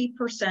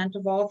 40%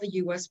 of all the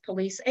US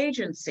police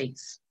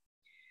agencies.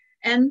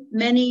 And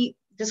many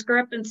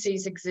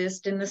discrepancies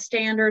exist in the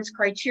standards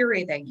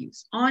criteria they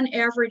use. On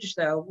average,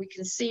 though, we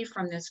can see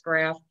from this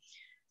graph,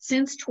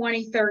 since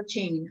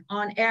 2013,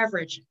 on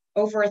average,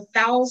 over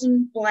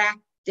 1,000 Black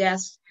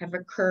deaths have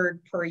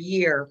occurred per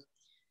year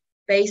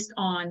based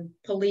on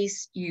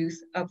police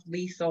use of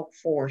lethal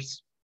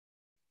force.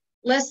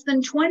 Less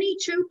than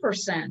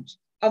 22%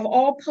 of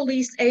all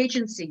police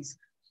agencies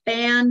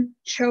ban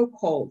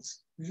chokeholds,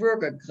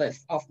 Würgegriff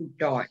auf gut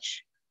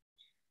Deutsch.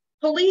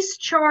 Police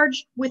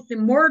charged with the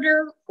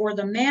murder or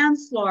the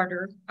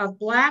manslaughter of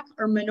Black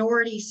or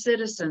minority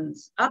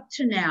citizens up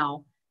to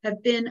now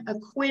have been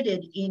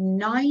acquitted in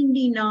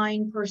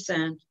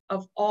 99%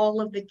 of all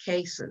of the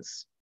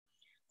cases.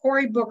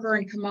 Cory Booker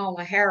and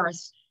Kamala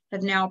Harris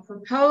have now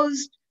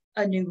proposed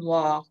a new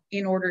law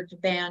in order to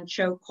ban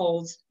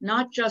chokeholds,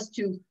 not just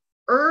to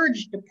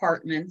urge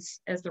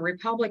departments, as the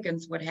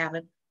Republicans would have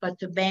it, but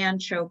to ban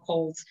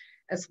chokeholds,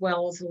 as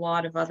well as a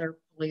lot of other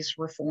police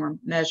reform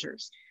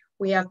measures.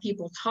 We have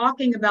people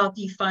talking about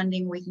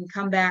defunding. We can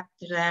come back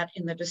to that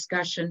in the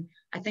discussion.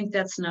 I think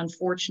that's an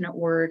unfortunate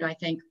word. I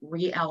think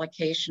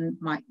reallocation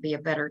might be a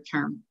better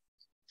term.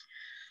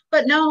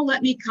 But now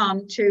let me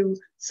come to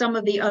some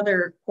of the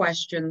other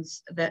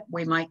questions that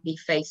we might be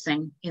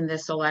facing in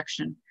this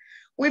election.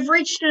 We've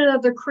reached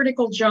the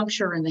critical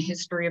juncture in the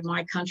history of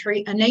my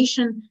country, a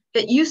nation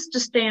that used to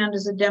stand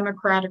as a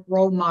democratic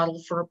role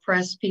model for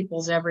oppressed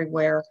peoples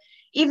everywhere.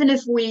 Even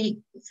if we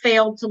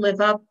failed to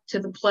live up to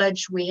the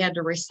pledge we had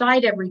to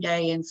recite every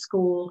day in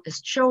school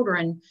as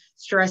children,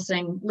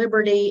 stressing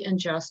liberty and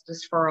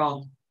justice for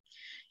all.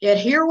 Yet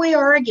here we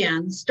are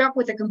again, stuck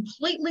with a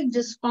completely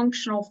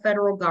dysfunctional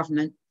federal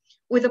government,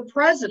 with a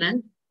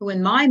president who,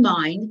 in my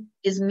mind,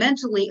 is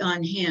mentally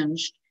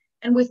unhinged,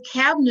 and with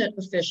cabinet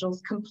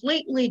officials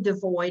completely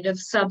devoid of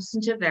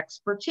substantive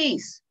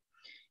expertise.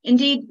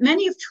 Indeed,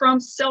 many of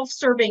Trump's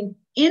self-serving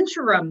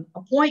interim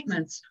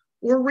appointments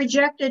were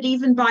rejected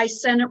even by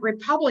Senate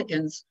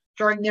Republicans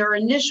during their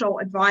initial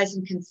advise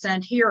and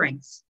consent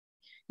hearings.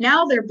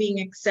 Now they're being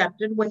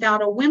accepted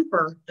without a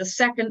whimper the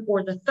second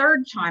or the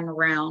third time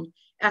around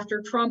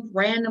after Trump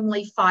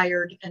randomly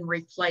fired and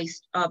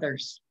replaced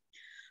others.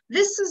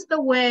 This is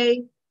the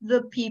way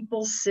the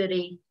People's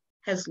City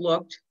has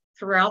looked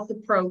throughout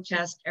the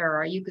protest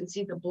era. You can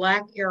see the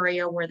black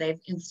area where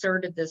they've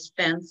inserted this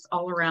fence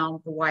all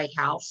around the White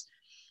House.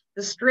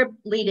 The strip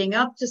leading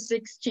up to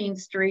 16th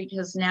Street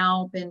has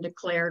now been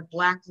declared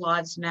Black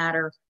Lives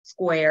Matter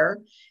Square.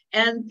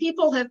 And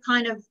people have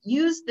kind of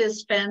used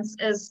this fence,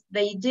 as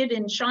they did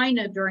in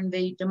China during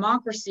the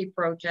democracy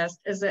protest,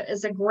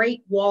 as a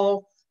great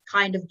wall,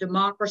 kind of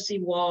democracy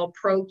wall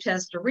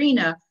protest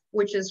arena,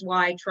 which is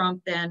why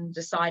Trump then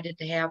decided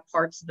to have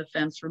parts of the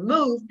fence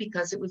removed,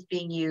 because it was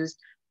being used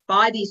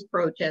by these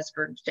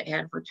protesters to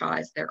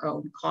advertise their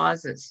own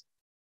causes.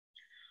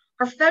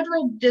 Our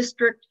federal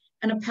district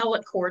and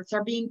appellate courts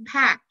are being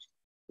packed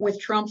with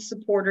Trump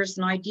supporters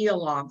and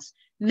ideologues,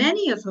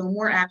 many of whom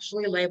were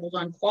actually labeled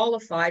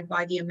unqualified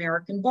by the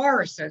American Bar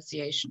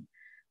Association.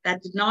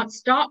 That did not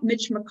stop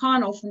Mitch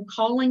McConnell from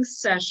calling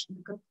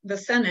the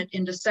Senate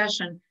into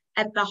session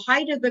at the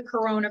height of the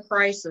corona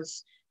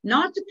crisis,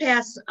 not to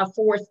pass a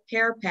fourth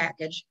care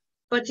package,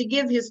 but to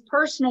give his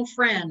personal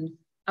friend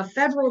a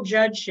federal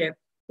judgeship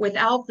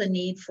without the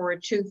need for a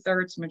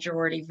 2/3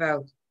 majority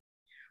vote.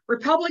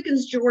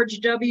 Republicans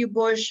George W.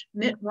 Bush,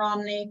 Mitt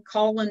Romney,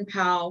 Colin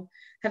Powell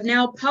have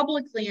now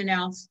publicly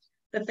announced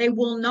that they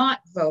will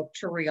not vote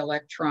to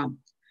re-elect Trump.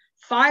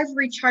 5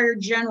 retired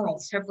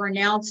generals have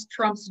renounced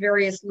Trump's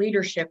various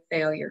leadership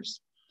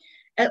failures.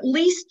 At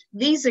least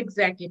these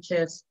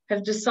executives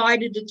have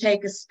decided to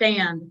take a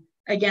stand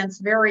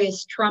against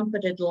various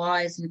trumpeted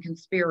lies and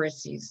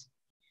conspiracies.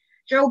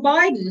 Joe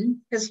Biden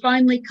has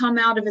finally come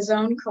out of his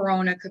own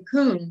corona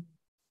cocoon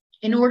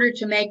in order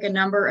to make a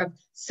number of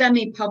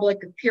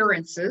semi-public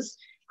appearances,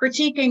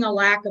 critiquing a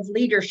lack of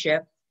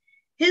leadership.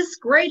 His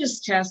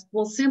greatest test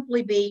will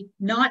simply be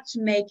not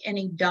to make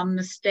any dumb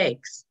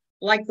mistakes,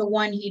 like the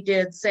one he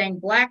did saying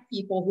Black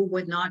people who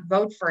would not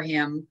vote for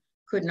him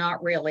could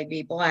not really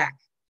be Black.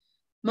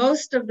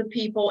 Most of the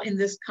people in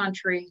this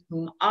country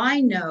whom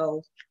I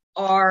know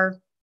are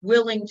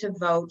willing to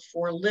vote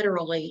for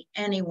literally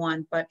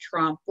anyone but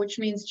Trump, which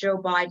means Joe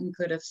Biden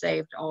could have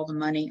saved all the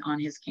money on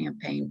his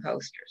campaign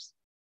posters.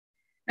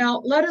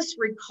 Now, let us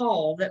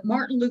recall that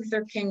Martin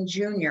Luther King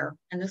Jr.,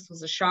 and this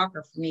was a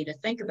shocker for me to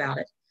think about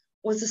it,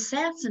 was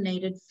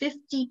assassinated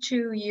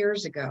 52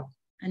 years ago,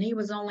 and he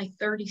was only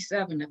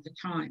 37 at the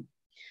time.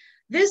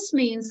 This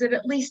means that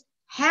at least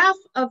half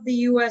of the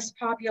US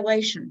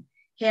population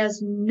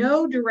has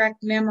no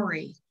direct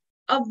memory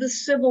of the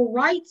civil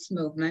rights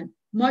movement,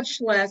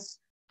 much less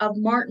of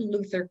Martin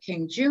Luther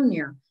King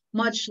Jr.,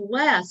 much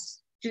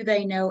less do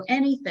they know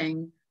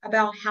anything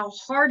about how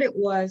hard it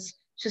was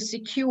to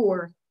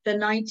secure the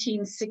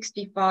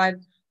 1965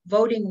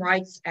 Voting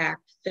Rights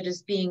Act that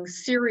is being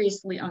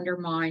seriously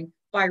undermined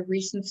by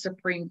recent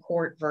Supreme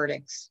Court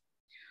verdicts.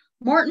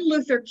 Martin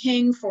Luther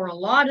King, for a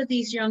lot of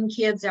these young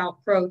kids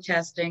out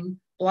protesting,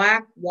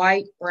 Black,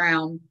 white,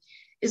 brown,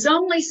 is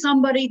only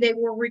somebody they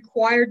were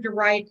required to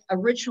write a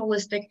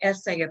ritualistic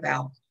essay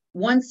about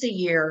once a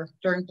year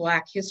during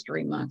Black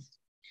History Month.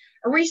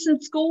 A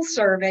recent school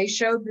survey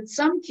showed that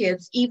some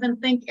kids even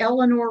think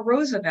Eleanor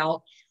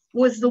Roosevelt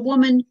was the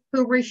woman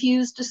who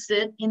refused to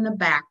sit in the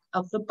back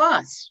of the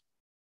bus.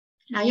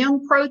 Now,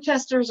 young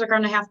protesters are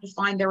going to have to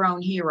find their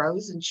own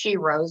heroes and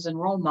sheroes and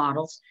role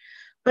models,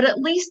 but at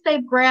least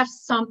they've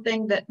grasped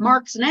something that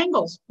Marx and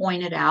Engels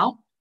pointed out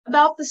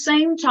about the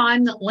same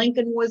time that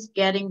Lincoln was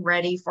getting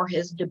ready for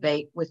his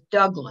debate with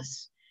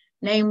Douglas,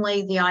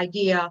 namely the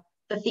idea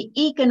that the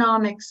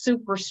economic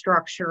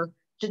superstructure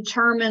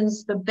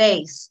determines the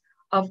base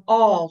of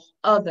all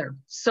other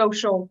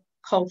social,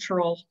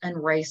 cultural,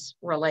 and race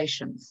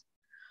relations.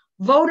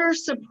 Voter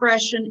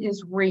suppression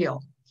is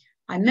real.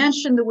 I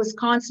mentioned the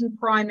Wisconsin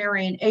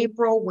primary in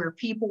April where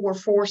people were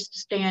forced to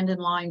stand in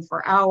line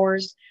for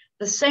hours.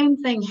 The same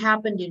thing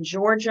happened in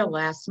Georgia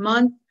last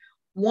month.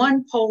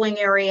 One polling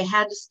area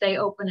had to stay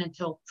open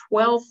until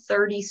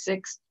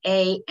 12:36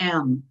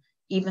 a.m.,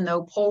 even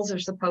though polls are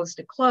supposed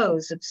to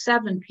close at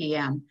 7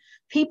 p.m.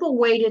 People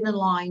waited in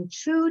line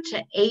 2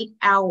 to 8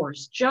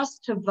 hours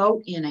just to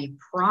vote in a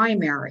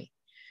primary.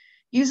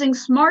 Using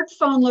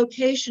smartphone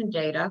location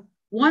data,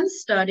 one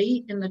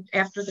study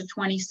after the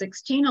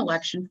 2016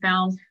 election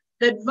found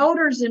that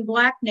voters in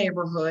Black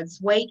neighborhoods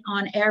wait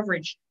on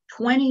average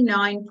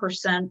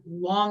 29%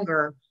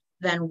 longer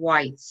than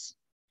whites.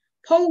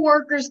 Poll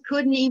workers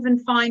couldn't even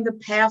find the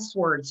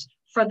passwords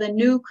for the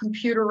new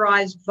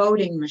computerized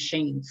voting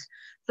machines.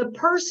 The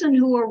person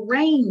who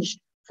arranged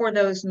for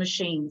those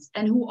machines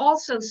and who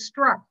also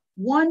struck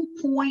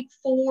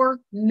 1.4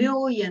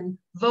 million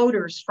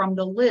voters from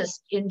the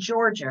list in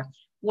Georgia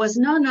was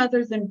none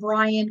other than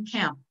Brian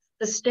Kemp,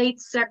 the state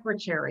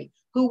secretary,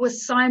 who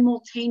was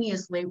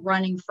simultaneously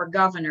running for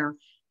governor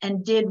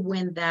and did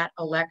win that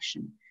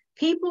election.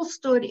 People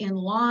stood in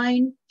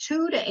line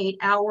 2 to 8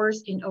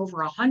 hours in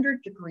over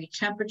 100-degree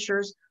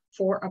temperatures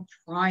for a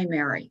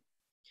primary.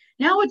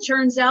 Now it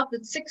turns out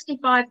that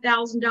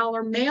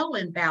 $65,000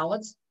 mail-in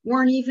ballots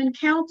weren't even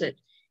counted,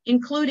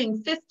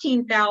 including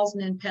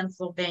 15,000 in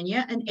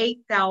Pennsylvania and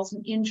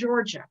 8,000 in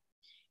Georgia.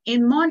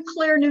 In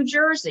Montclair, New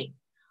Jersey,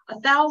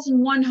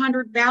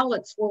 1,100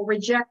 ballots were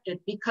rejected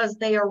because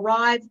they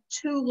arrived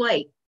too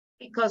late,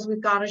 because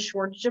we've got a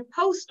shortage of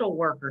postal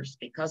workers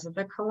because of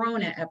the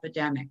corona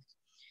epidemic.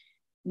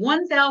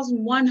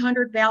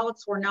 1,100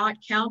 ballots were not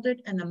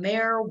counted, and the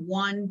mayor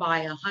won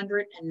by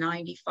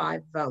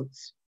 195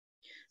 votes.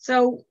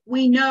 So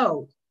we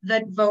know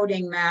that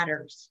voting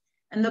matters.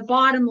 And the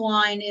bottom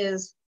line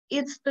is,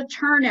 it's the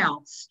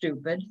turnout,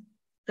 stupid.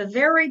 The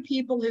very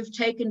people who've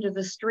taken to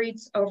the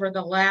streets over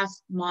the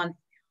last month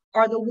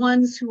are the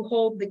ones who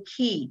hold the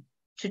key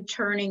to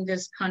turning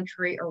this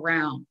country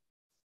around.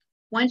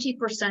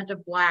 20%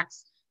 of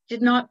Blacks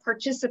did not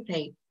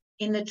participate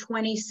in the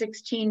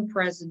 2016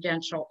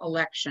 presidential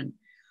election.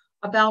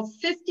 About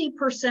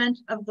 50%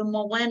 of the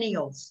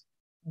millennials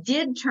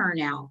did turn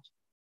out.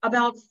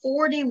 About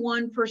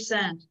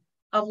 41%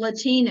 of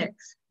Latinx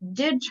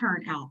did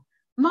turn out.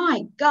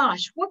 My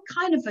gosh, what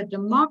kind of a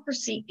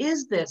democracy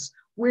is this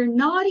where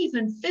not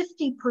even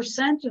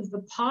 50% of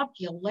the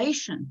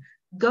population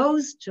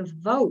goes to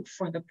vote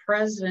for the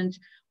president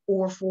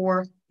or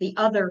for the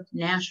other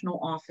national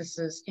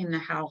offices in the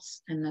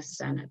House and the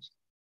Senate?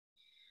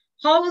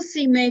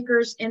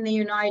 Policymakers in the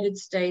United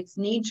States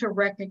need to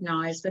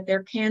recognize that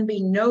there can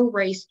be no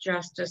race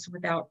justice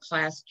without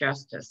class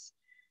justice.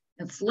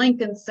 As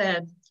Lincoln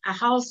said, a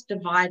house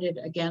divided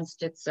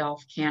against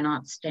itself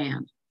cannot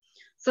stand.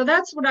 So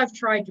that's what I've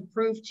tried to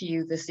prove to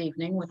you this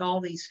evening with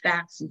all these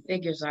facts and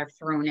figures I've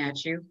thrown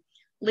at you,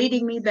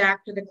 leading me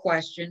back to the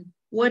question,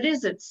 what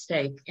is at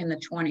stake in the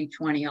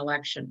 2020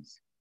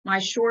 elections? My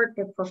short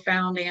but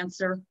profound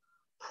answer,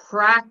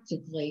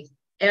 practically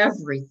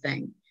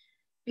everything,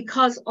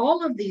 because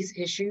all of these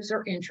issues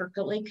are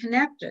intricately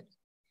connected.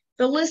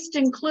 The list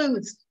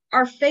includes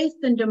our faith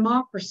in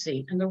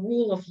democracy and the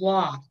rule of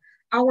law,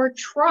 our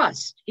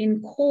trust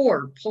in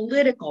core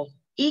political,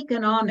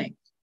 economic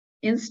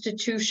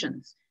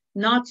institutions,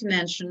 not to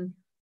mention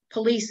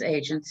police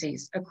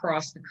agencies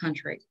across the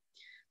country.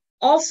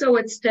 Also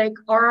at stake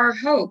are our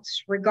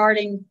hopes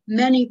regarding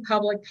many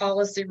public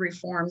policy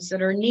reforms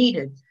that are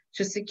needed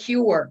to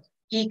secure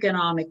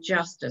economic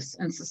justice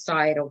and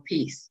societal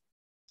peace.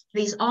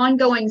 These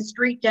ongoing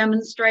street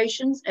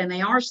demonstrations, and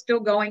they are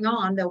still going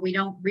on, though we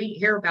don't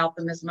hear about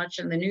them as much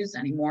in the news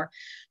anymore,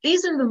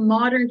 these are the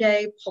modern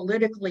day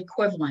political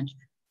equivalent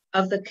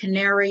of the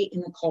canary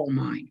in the coal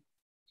mine.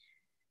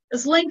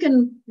 As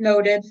Lincoln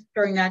noted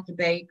during that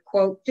debate,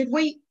 quote, "Did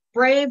we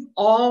brave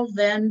all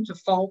then to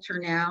falter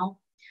now?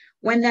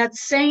 When that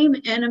same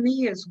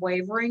enemy is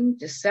wavering,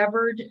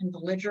 dissevered, and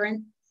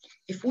belligerent,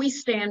 if we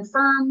stand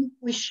firm,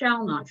 we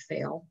shall not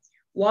fail.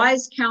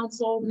 Wise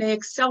counsel may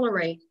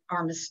accelerate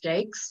our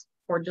mistakes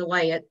or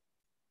delay it,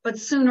 but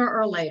sooner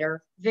or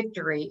later,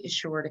 victory is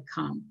sure to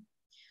come."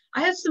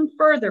 I have some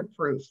further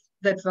proof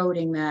that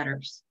voting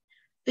matters.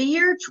 The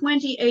year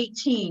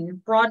 2018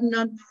 brought an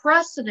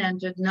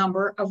unprecedented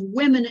number of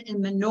women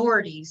and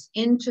minorities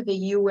into the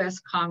US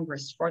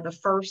Congress for the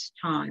first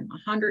time,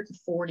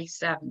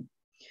 147.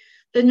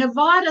 The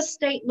Nevada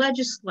state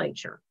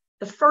legislature,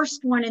 the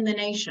first one in the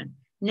nation,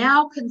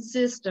 now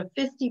consists of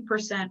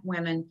 50%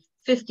 women,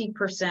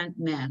 50%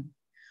 men.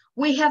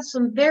 We have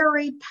some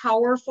very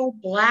powerful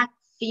Black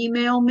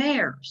female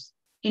mayors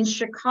in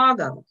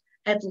Chicago,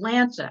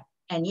 Atlanta,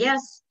 and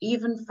yes,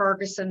 even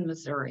Ferguson,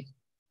 Missouri.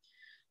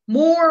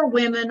 More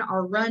women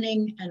are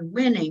running and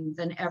winning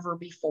than ever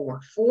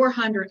before.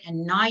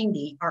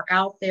 490 are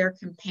out there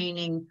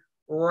campaigning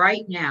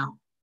right now.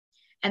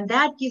 And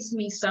that gives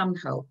me some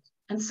hope.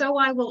 And so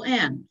I will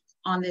end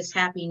on this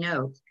happy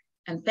note.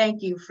 And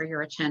thank you for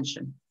your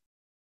attention.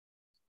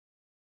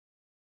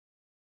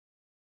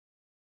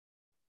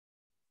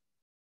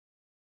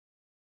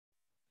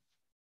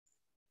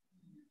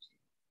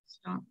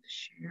 Stop the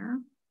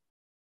share.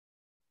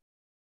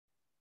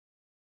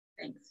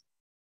 Thanks.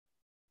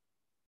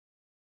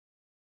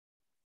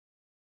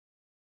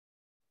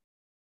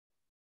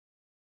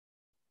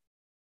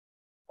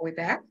 Are we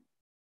back?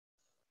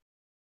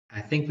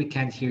 I think we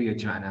can't hear you,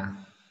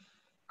 Joanna.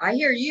 I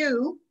hear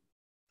you.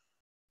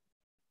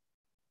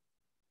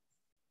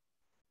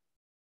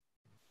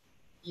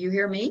 You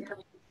hear me?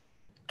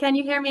 Can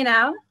you hear me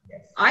now?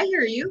 Yes. I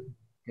hear you.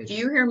 Yes. Do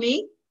you hear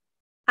me?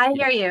 I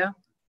hear you.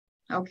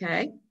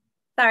 Okay.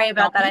 Sorry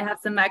about that. I have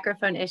some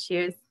microphone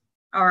issues.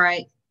 All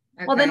right.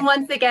 Okay. Well, then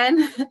once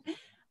again,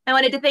 I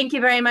wanted to thank you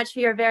very much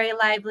for your very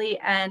lively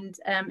and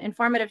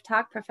informative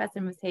talk, Professor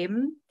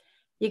Musheben.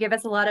 You give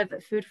us a lot of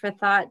food for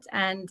thought,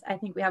 and I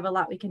think we have a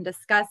lot we can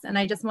discuss. And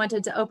I just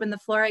wanted to open the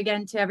floor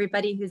again to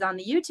everybody who's on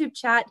the YouTube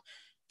chat.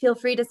 Feel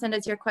free to send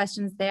us your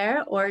questions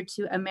there, or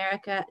to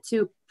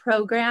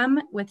program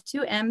with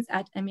 2 M's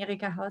at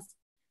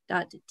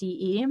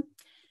amerikahaus.de.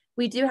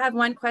 We do have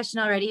one question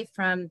already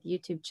from the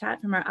YouTube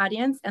chat from our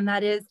audience, and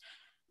that is,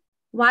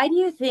 why do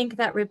you think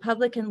that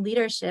Republican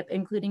leadership,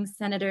 including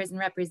senators and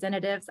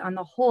representatives on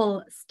the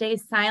whole, stay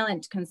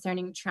silent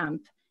concerning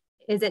Trump?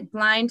 Is it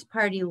blind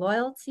party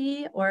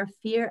loyalty or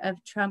fear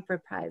of Trump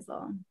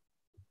reprisal?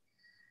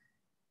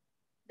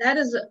 That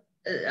is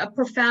a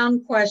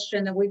profound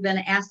question that we've been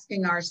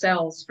asking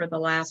ourselves for the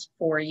last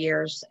 4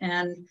 years.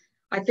 And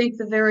I think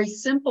the very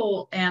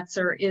simple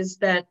answer is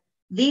that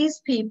these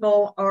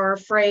people are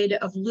afraid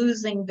of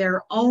losing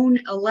their own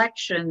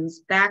elections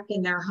back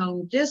in their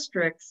home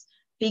districts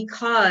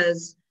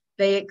because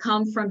they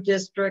come from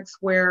districts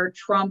where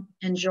Trump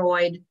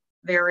enjoyed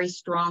very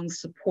strong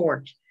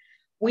support.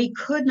 We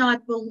could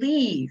not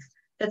believe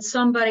that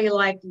somebody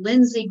like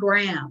Lindsey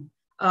Graham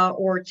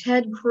or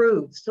Ted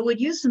Cruz, who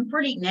would use some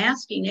pretty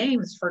nasty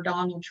names for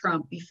Donald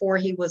Trump before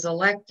he was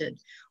elected,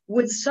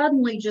 would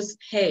suddenly just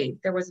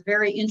cave. There was a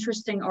very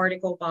interesting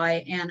article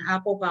by Ann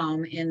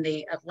Applebaum in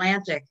the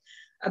Atlantic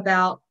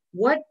about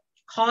what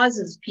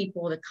causes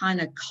people to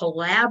kind of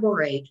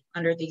collaborate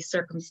under these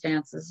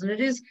circumstances. And it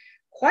is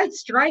quite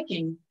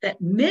striking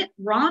that Mitt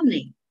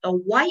Romney, a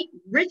white,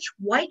 rich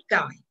white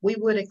guy we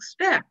would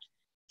expect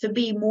to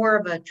be more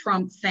of a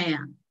Trump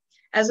fan,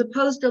 as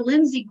opposed to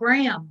Lindsey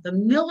Graham, the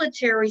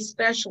military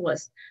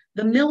specialist,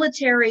 the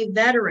military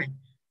veteran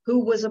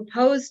who was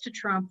opposed to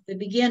Trump at the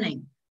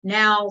beginning,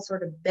 now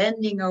sort of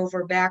bending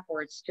over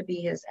backwards to be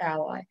his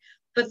ally.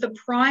 But the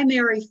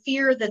primary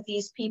fear that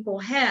these people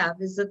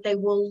have is that they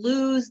will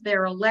lose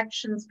their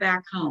elections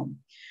back home.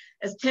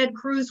 As Ted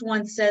Cruz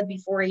once said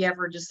before he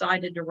ever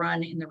decided to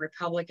run in the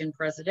Republican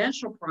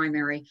presidential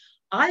primary,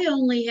 I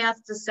only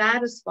have to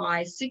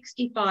satisfy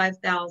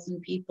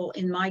 65,000 people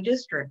in my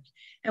district.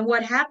 And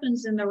what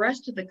happens in the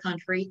rest of the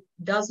country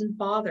doesn't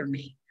bother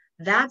me.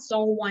 That's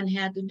all one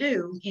had to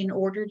do in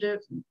order to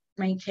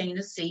maintain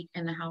a seat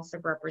in the House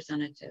of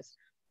Representatives.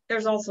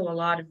 There's also a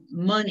lot of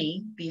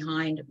money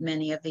behind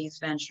many of these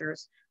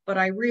ventures, but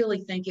I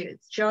really think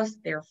it's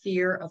just their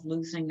fear of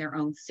losing their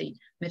own seat.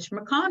 Mitch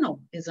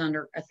McConnell is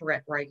under a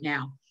threat right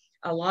now.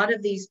 A lot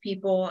of these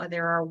people,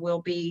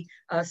 will be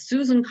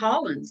Susan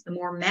Collins, the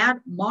more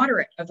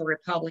moderate of the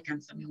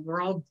Republicans. I mean,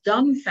 we're all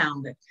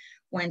dumbfounded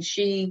when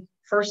she,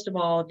 first of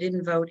all,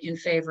 didn't vote in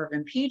favor of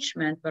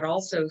impeachment, but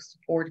also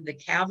supported the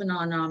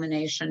Kavanaugh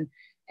nomination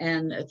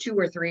and 2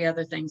 or 3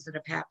 other things that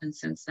have happened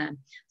since then.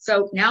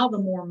 So now the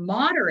more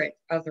moderate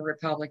of the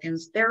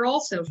Republicans, they're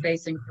also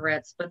facing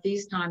threats, but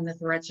this time the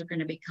threats are going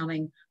to be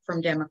coming from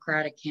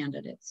Democratic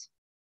candidates.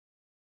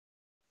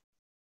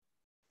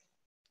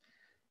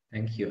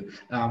 Thank you.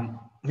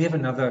 We have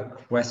another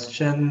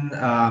question.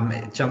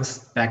 It jumps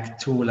back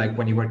to like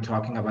when you were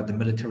talking about the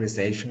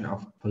militarization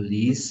of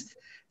police.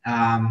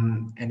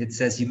 And it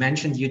says, you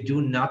mentioned you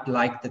do not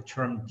like the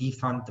term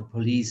defund the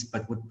police,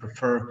 but would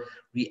prefer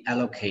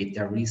reallocate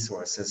their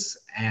resources.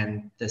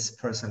 And this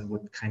person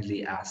would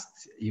kindly ask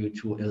you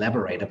to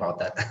elaborate about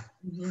that.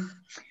 Mm-hmm.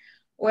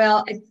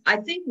 Well, I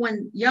think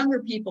when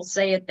younger people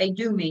say it, they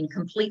do mean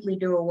completely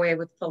do away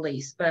with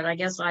police. But I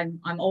guess I'm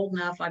old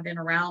enough, I've been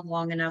around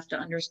long enough to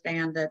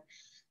understand that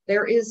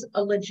there is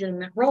a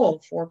legitimate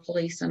role for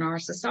police in our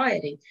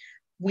society.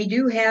 We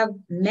do have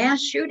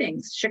mass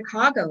shootings.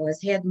 Chicago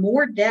has had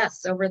more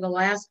deaths over the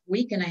last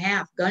week and a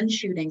half, gun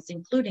shootings,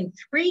 including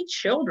 3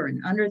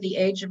 children under the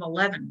age of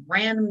 11,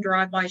 random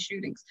drive-by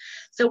shootings.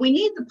 So we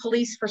need the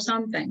police for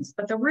some things,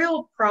 but the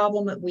real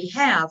problem that we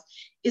have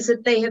is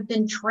that they have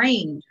been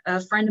trained.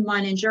 A friend of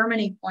mine in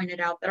Germany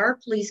pointed out that our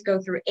police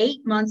go through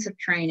 8 months of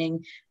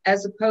training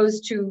as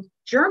opposed to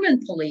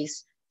German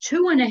police,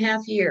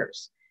 2.5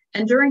 years.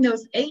 And during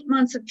those 8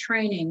 months of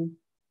training,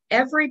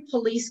 every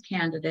police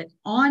candidate,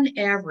 on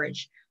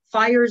average,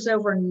 fires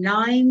over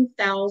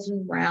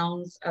 9,000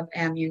 rounds of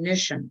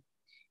ammunition.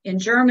 In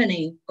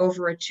Germany,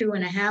 over a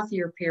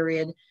 2.5-year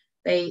period,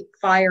 they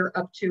fire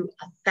up to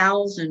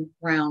 1,000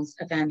 rounds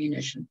of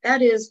ammunition.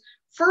 That is,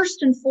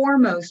 first and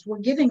foremost, we're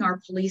giving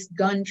our police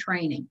gun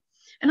training.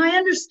 And I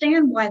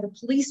understand why the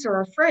police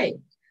are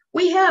afraid.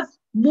 We have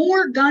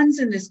more guns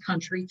in this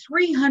country,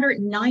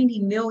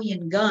 390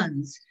 million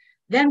guns,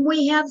 than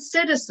we have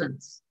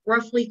citizens.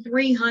 Roughly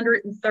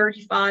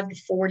 335 to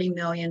 40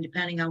 million,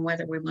 depending on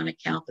whether we want to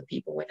count the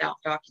people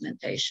without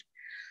documentation.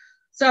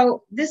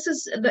 So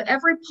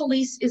every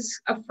police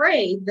is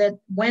afraid that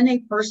when a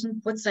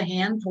person puts a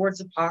hand towards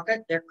a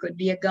pocket, there could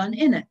be a gun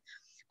in it.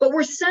 But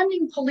we're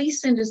sending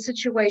police into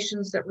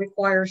situations that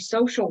require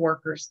social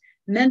workers,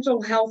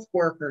 mental health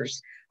workers.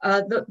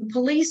 The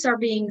police are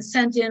being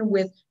sent in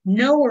with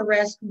no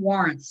arrest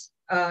warrants.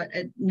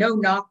 No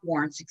knock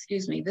warrants,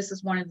 excuse me. This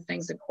is one of the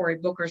things that Cory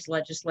Booker's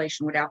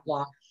legislation would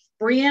outlaw.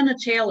 Breonna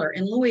Taylor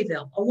in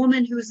Louisville, a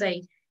woman who's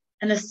an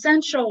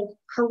essential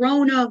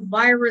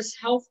coronavirus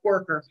health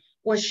worker,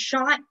 was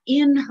shot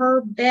in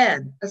her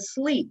bed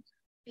asleep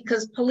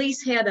because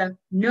police had a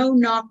no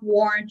knock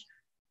warrant,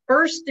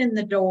 burst in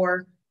the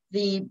door.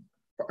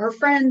 Her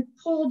friend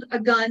pulled a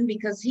gun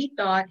because he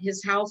thought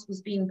his house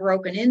was being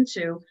broken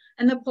into,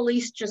 and the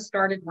police just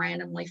started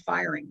randomly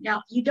firing.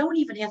 Now, you don't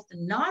even have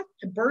to knock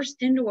to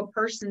burst into a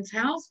person's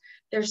house.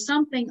 There's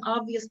something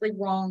obviously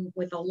wrong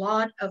with a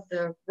lot of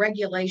the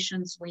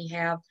regulations we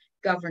have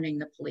governing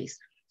the police.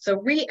 So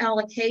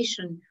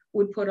reallocation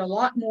would put a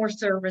lot more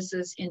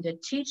services into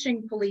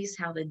teaching police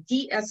how to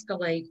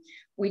de-escalate.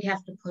 We'd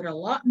have to put a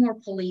lot more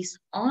police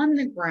on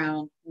the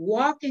ground,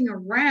 walking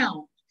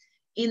around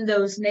in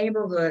those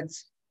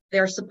neighborhoods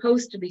they're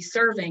supposed to be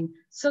serving,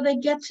 so they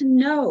get to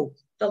know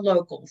the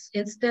locals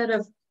instead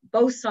of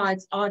both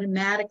sides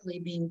automatically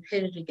being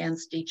pitted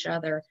against each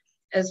other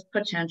as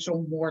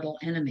potential mortal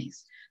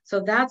enemies.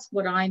 So that's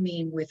what I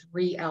mean with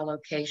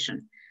reallocation.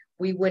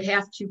 We would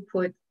have to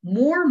put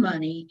more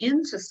money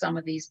into some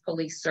of these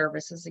police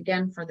services,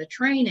 again, for the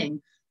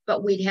training,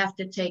 but we'd have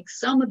to take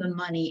some of the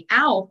money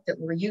out that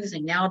we're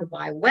using now to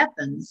buy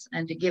weapons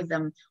and to give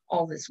them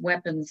all this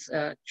weapons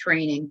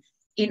training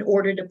in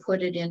order to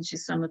put it into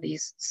some of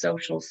these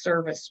social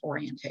service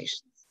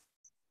orientations.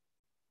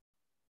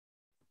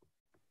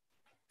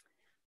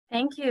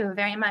 Thank you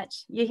very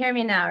much. You hear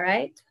me now,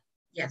 right?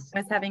 Yes. I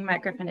was having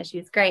microphone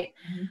issues. Great.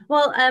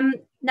 Well,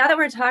 now that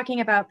we're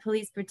talking about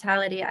police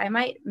brutality, I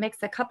might mix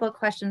a couple of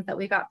questions that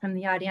we got from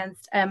the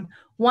audience.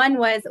 One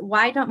was,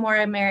 why don't more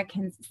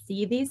Americans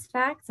see these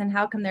facts, and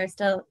how come there are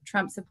still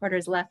Trump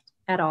supporters left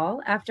at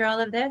all after all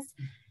of this?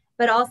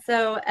 But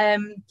also,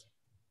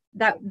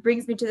 that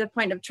brings me to the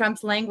point of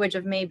Trump's language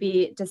of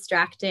maybe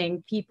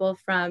distracting people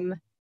from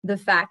the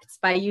facts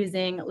by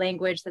using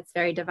language that's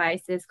very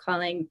divisive,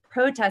 calling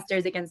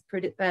protesters against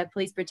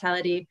police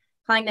brutality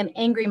calling them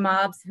angry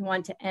mobs who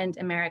want to end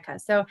America.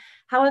 So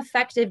how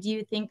effective do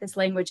you think this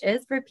language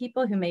is for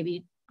people who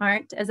maybe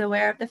aren't as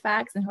aware of the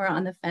facts and who are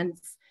on the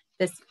fence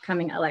this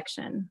coming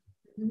election?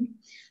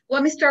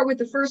 Let me start with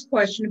the first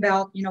question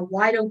about,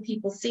 why don't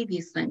people see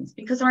these things?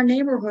 Because our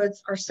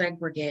neighborhoods are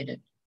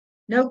segregated,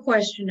 no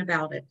question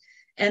about it.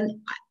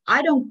 And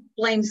I don't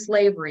blame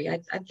slavery. I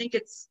think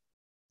it's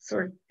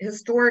sort of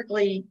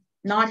historically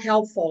not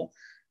helpful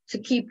to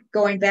keep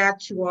going back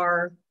to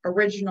our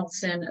original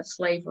sin of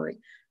slavery.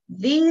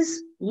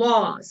 These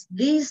laws,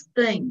 these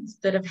things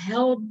that have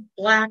held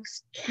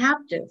Blacks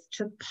captive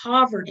to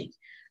poverty,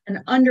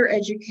 an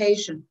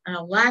undereducation, and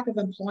a lack of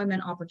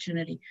employment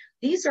opportunity.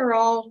 These are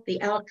all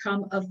the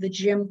outcome of the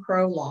Jim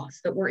Crow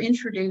laws that were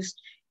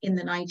introduced in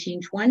the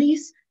 1920s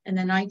and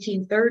the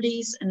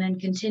 1930s, and then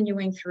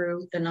continuing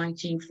through the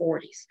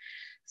 1940s.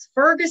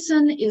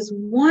 Ferguson is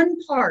one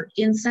part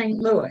in St.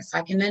 Louis.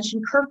 I can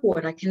mention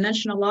Kirkwood. I can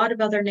mention a lot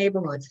of other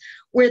neighborhoods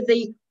where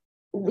they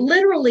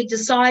literally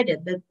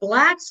decided that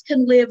Blacks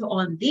can live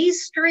on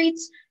these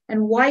streets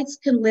and whites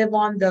can live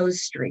on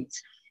those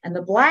streets. And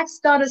the Blacks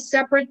got a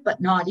separate but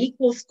not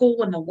equal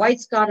school, and the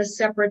whites got a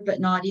separate but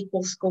not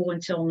equal school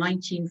until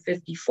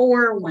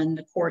 1954, when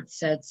the court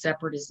said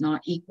separate is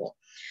not equal.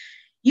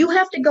 You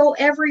have to go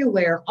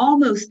everywhere,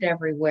 almost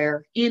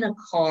everywhere, in a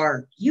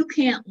car. You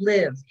can't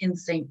live in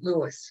St.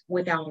 Louis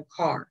without a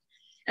car.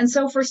 And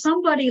so for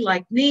somebody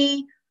like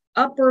me,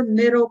 upper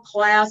middle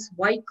class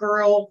white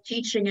girl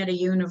teaching at a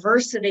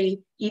university,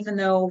 even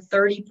though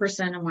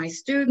 30% of my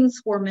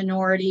students were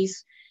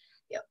minorities,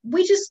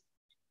 we just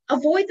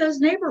avoid those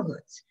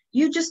neighborhoods.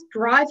 You just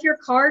drive your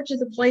car to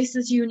the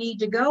places you need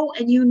to go,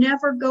 and you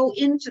never go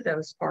into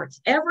those parts.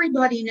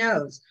 Everybody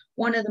knows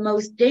one of the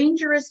most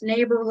dangerous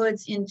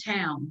neighborhoods in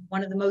town,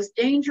 one of the most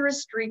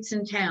dangerous streets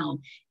in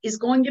town, is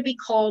going to be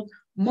called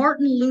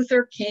Martin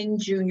Luther King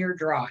Jr.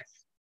 Drive.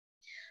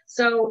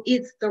 So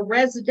it's the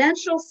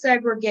residential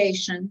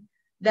segregation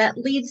that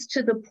leads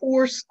to the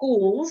poor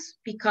schools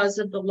because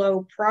of the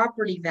low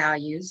property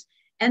values,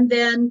 and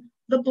then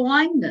the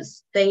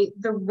blindness, the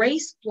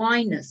race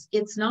blindness.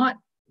 It's not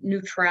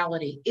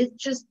neutrality,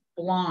 it's just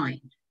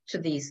blind to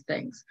these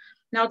things.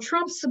 Now,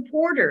 Trump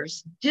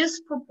supporters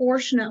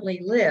disproportionately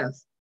live.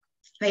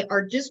 They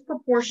are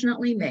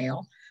disproportionately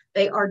male,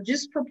 they are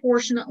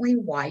disproportionately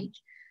white,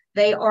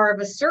 they are of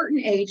a certain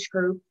age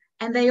group,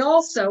 and they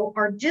also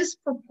are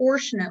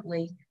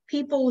disproportionately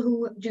people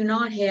who do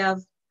not have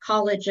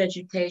college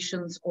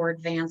educations or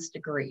advanced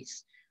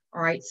degrees.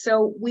 All right,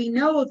 so we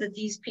know that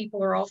these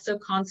people are also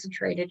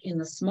concentrated in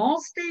the small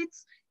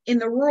states, in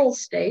the rural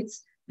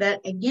states that,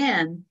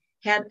 again,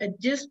 had a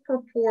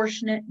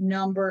disproportionate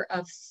number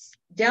of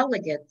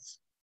delegates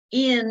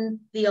in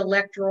the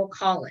Electoral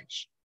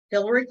College.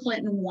 Hillary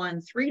Clinton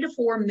won 3 to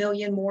 4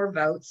 million more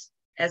votes,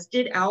 as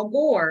did Al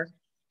Gore,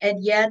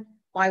 and yet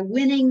by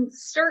winning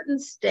certain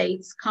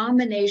states,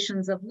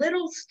 combinations of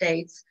little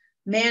states,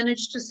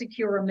 managed to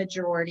secure a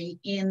majority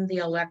in the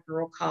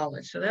Electoral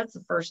College. So that's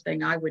the first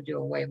thing I would do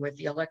away with,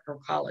 the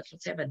Electoral College.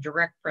 Let's have a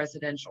direct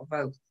presidential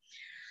vote.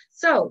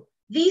 So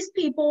these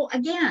people,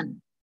 again,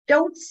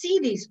 don't see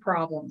these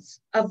problems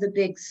of the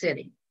big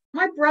city.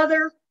 My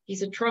brother,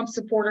 he's a Trump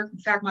supporter. In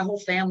fact, my whole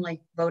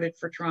family voted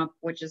for Trump,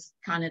 which is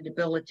kind of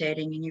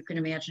debilitating. And you can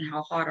imagine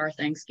how hot our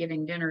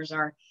Thanksgiving dinners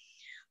are.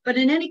 But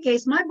in any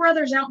case, my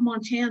brother's out in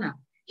Montana.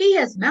 He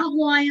has mountain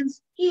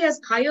lions. He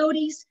has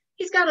coyotes.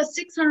 He's got a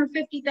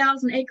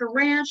 650,000 acre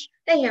ranch.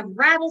 They have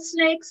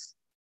rattlesnakes.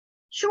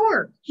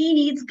 Sure, he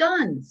needs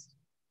guns.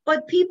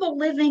 But people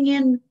living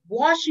in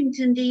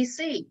Washington,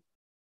 D.C.,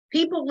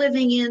 people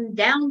living in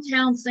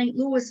downtown St.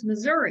 Louis,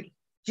 Missouri,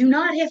 do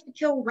not have to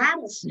kill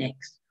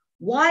rattlesnakes.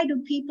 Why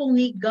do people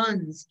need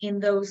guns in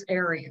those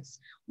areas?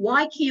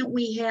 Why can't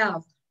we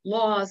have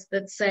laws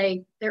that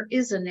say there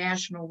is a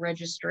national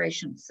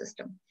registration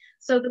system?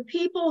 So the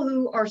people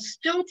who are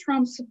still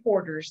Trump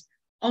supporters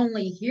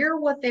only hear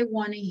what they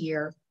want to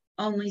hear,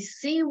 only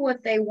see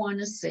what they want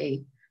to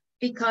see,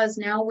 because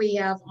now we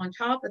have on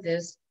top of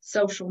this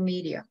social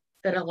media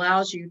that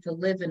allows you to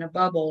live in a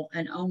bubble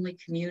and only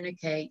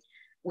communicate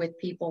with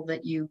people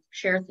that you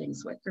share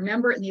things with.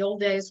 Remember in the old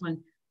days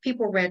when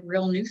people read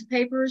real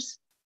newspapers?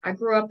 I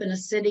grew up in a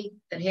city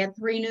that had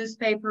 3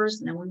 newspapers,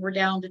 and then we were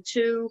down to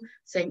 2.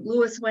 St.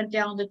 Louis went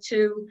down to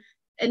 2.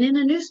 And in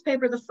a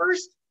newspaper, the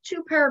first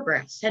 2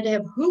 paragraphs had to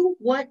have who,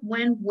 what,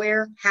 when,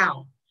 where,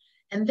 how.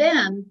 And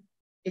then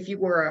if you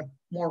were a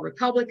more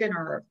Republican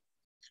or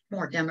a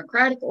more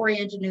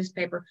Democratic-oriented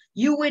newspaper,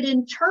 you would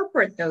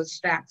interpret those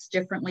facts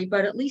differently,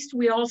 but at least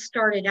we all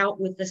started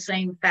out with the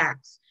same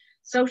facts.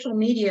 Social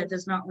media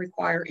does not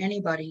require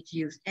anybody to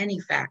use any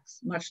facts,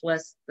 much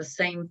less the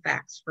same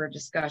facts for a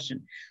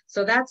discussion.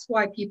 So that's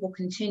why people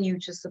continue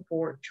to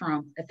support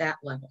Trump at that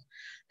level.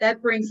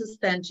 That brings us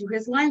then to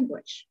his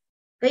language.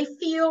 They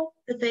feel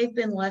that they've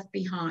been left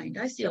behind.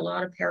 I see a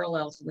lot of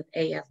parallels with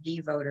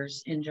AfD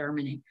voters in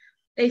Germany.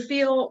 They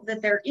feel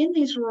that they're in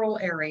these rural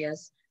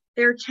areas.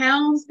 Their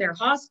towns, their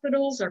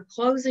hospitals are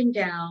closing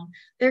down.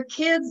 Their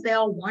kids, they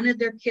all wanted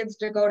their kids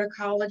to go to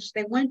college.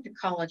 They went to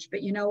college,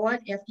 but you know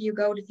what? After you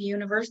go to the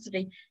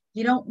university,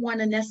 You don't want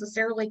to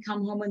necessarily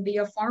come home and be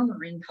a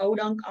farmer in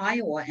Podunk,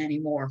 Iowa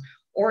anymore,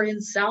 or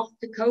in South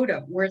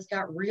Dakota, where it's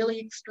got really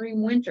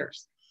extreme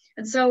winters.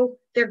 And so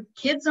their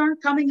kids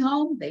aren't coming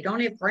home. They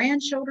don't have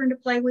grandchildren to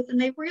play with. And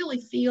they really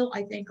feel,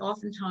 I think,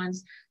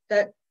 oftentimes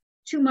that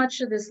too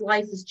much of this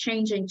life is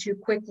changing too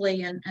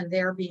quickly and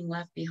they're being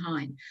left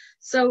behind.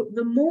 So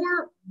the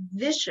more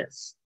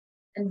vicious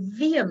and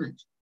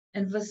vehement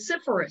and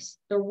vociferous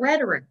the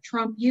rhetoric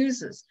Trump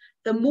uses,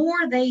 the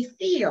more they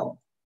feel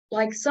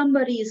like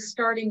somebody is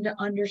starting to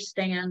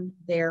understand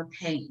their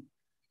pain.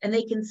 And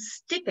they can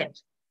stick it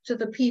to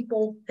the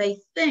people they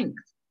think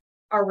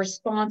are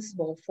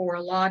responsible for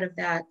a lot of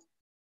that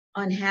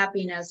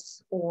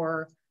unhappiness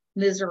or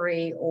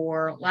misery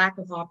or lack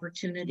of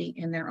opportunity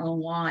in their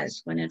own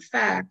lives, when in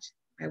fact,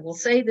 I will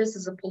say this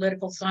as a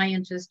political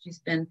scientist who's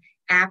been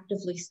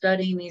actively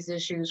studying these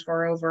issues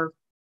for over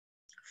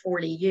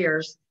 40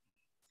 years,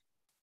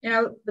 you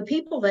know, the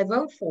people they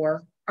vote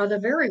for are the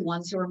very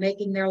ones who are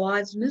making their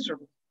lives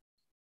miserable.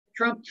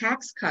 Trump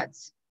tax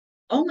cuts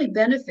only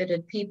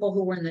benefited people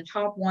who were in the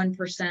top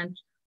 1%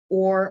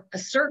 or a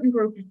certain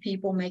group of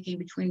people making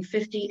between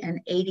 $50,000 and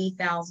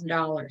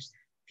 $80,000.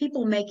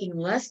 People making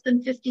less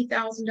than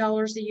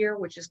 $50,000 a year,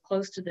 which is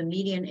close to the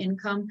median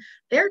income,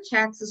 their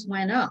taxes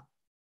went up.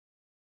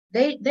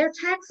 Their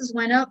taxes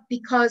went up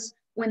because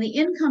when the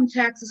income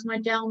taxes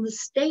went down, the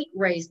state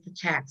raised the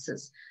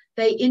taxes.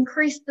 They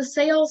increased the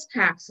sales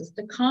taxes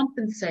to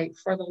compensate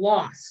for the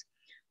loss.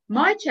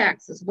 My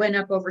taxes went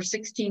up over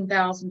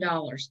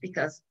 $16,000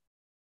 because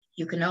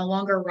you can no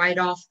longer write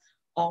off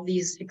all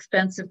these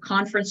expensive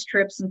conference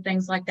trips and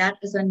things like that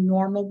as a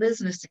normal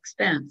business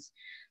expense.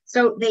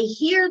 So they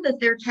hear that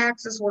their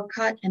taxes were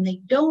cut and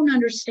they don't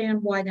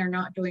understand why they're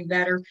not doing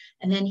better.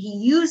 And then he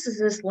uses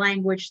this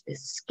language,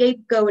 this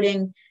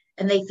scapegoating,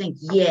 and they think,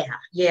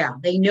 yeah,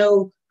 they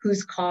know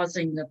who's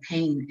causing the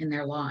pain in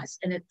their lives.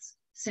 And it's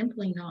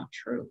simply not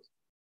true.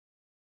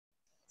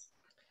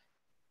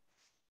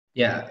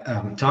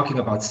 Yeah, talking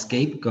about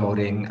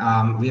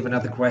scapegoating, we have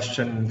another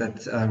question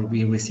that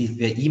we received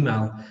via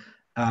email.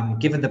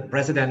 Given the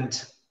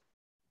president's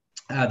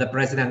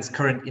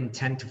current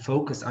intent to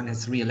focus on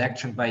his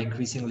re-election by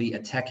increasingly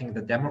attacking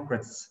the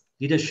Democrats'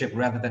 leadership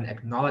rather than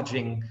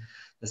acknowledging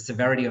the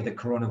severity of the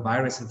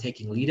coronavirus and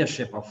taking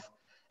leadership of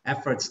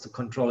efforts to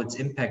control its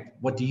impact,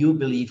 what do you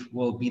believe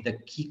will be the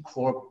key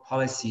core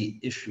policy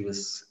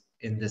issues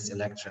in this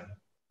election?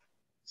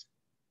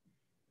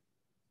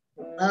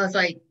 Well, as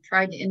I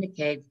tried to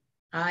indicate,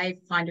 I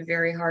find it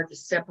very hard to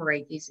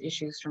separate these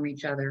issues from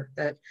each other.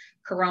 That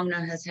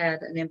Corona has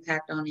had an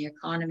impact on the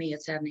economy.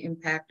 It's had an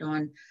impact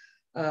on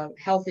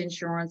health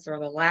insurance or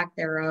the lack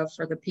thereof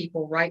for the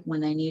people right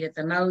when they need it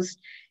the most.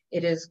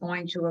 It is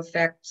going to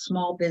affect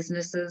small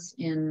businesses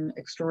in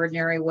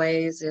extraordinary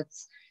ways.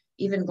 It's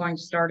even going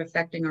to start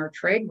affecting our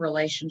trade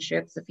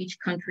relationships if each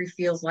country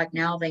feels like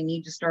now they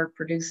need to start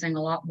producing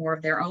a lot more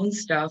of their own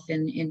stuff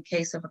in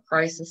case of a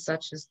crisis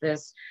such as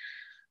this.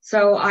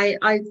 So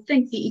I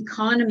think the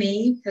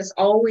economy has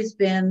always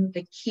been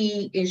the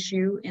key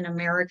issue in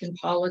American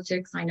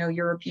politics. I know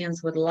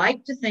Europeans would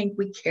like to think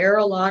we care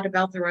a lot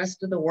about the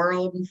rest of the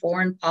world and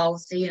foreign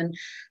policy and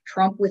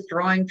Trump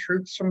withdrawing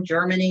troops from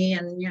Germany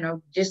and, you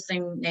know,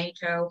 dissing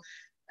NATO.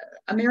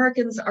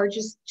 Americans are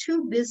just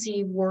too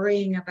busy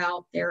worrying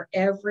about their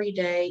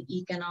everyday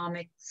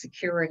economic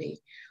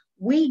security.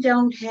 We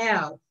don't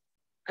have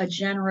a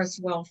generous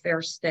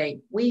welfare state.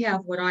 We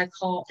have what I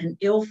call an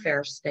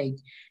ill-fare state.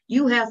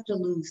 You have to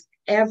lose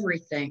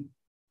everything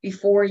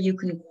before you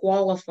can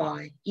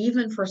qualify,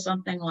 even for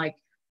something like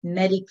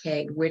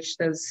Medicaid, which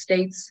those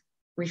states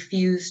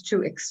refuse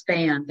to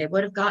expand. They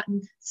would have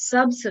gotten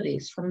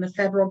subsidies from the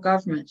federal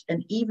government,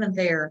 and even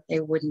there, they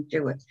wouldn't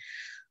do it.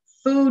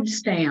 Food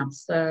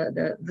stamps,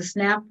 the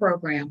SNAP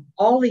program,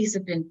 all these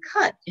have been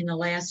cut in the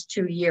last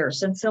 2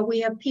 years. And so we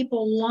have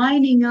people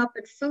lining up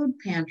at food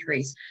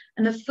pantries,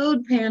 and the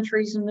food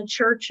pantries and the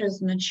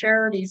churches and the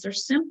charities are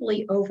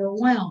simply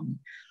overwhelmed.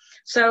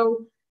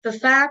 So the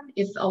fact,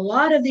 if a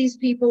lot of these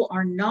people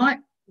are not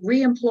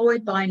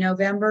reemployed by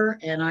November,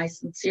 and I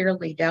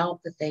sincerely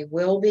doubt that they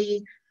will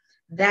be,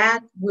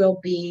 that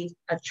will be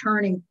a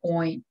turning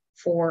point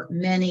for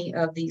many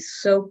of these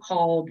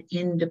so-called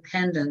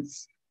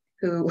independents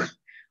who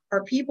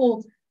are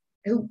people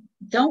who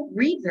don't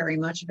read very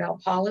much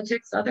about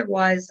politics.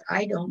 Otherwise,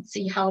 I don't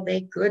see how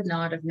they could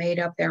not have made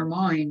up their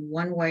mind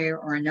one way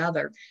or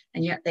another.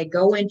 And yet they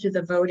go into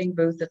the voting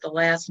booth at the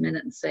last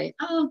minute and say,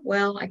 oh,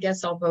 well, I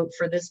guess I'll vote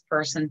for this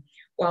person.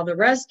 While the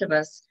rest of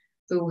us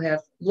who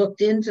have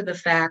looked into the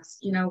facts,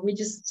 you know, we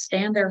just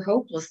stand there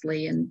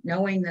hopelessly and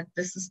knowing that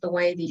this is the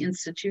way the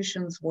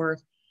institutions were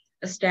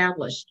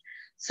established.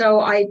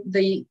 So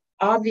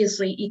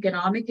obviously,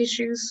 economic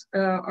issues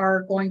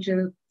are going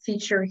to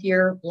feature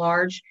here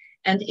large.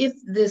 And if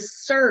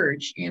this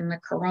surge in the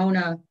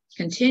corona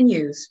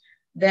continues,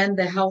 then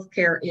the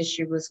healthcare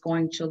issue is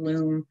going to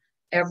loom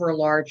ever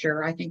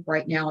larger. I think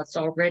right now it's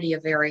already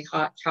a very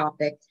hot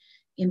topic,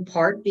 in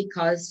part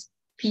because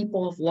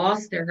people have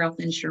lost their health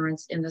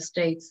insurance in the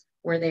states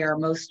where they are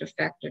most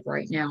affected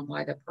right now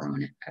by the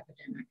corona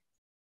epidemic.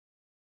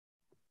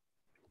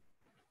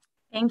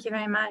 Thank you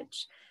very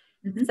much.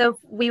 So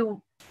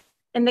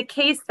in the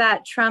case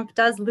that Trump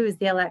does lose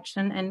the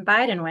election and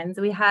Biden wins,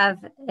 we have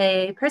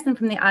a person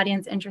from the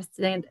audience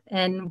interested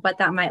in what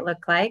that might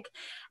look like.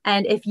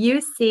 And if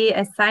you see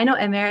a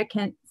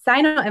Sino-American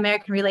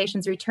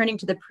relations returning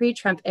to the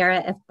pre-Trump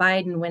era if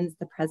Biden wins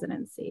the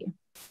presidency.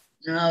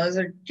 No, those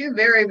are two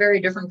very, very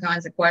different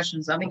kinds of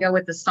questions. Let me go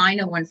with the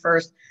Sino one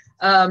first.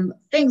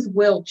 Things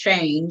will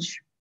change.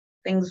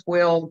 Things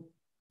will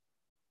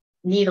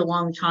need a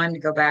long time to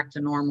go back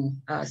to normal.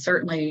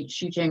 Certainly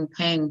Xi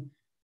Jinping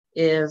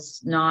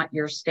is not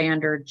your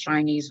standard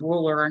Chinese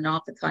ruler, or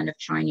not the kind of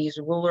Chinese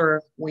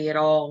ruler we had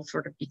all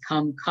sort of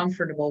become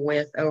comfortable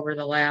with over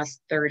the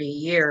last 30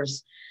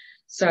 years.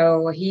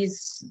 So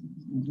he's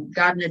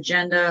got an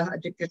agenda, a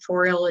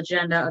dictatorial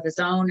agenda of his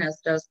own, as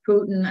does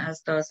Putin,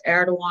 as does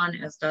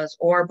Erdogan, as does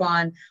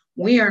Orban.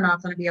 We are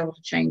not going to be able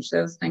to change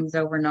those things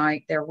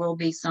overnight. There will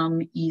be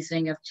some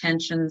easing of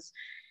tensions,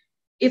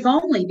 if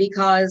only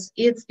because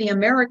it's the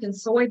American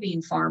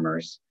soybean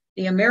farmers,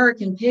 the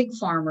American pig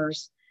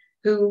farmers,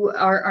 who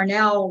are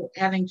now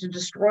having to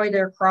destroy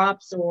their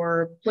crops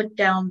or put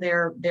down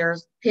their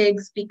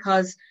pigs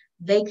because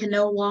they can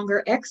no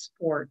longer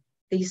export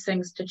these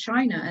things to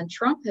China. And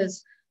Trump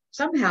has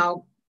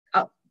somehow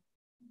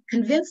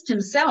convinced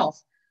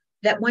himself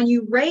that when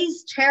you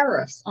raise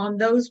tariffs on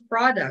those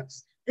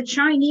products, the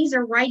Chinese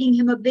are writing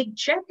him a big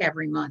check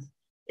every month.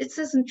 This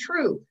isn't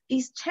true.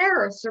 These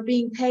tariffs are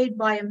being paid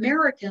by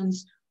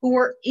Americans who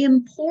are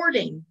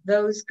importing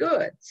those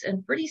goods.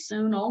 And pretty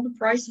soon all the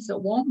prices at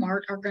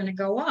Walmart are going to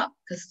go up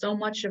because so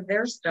much of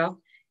their stuff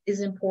is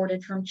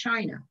imported from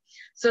China.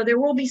 So there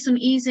will be some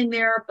easing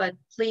there, but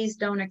please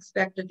don't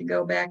expect it to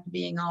go back to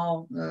being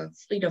all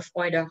Friede,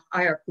 Freude,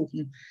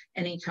 Eierkuchen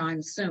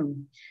anytime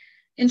soon.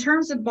 In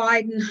terms of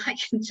Biden, I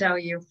can tell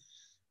you,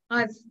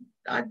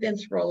 I've been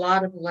through a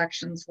lot of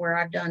elections where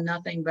I've done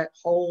nothing but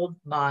hold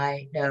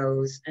my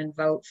nose and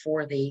vote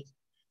for the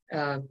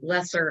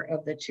lesser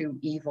of the two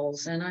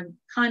evils. And I'm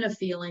kind of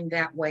feeling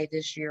that way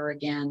this year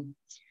again.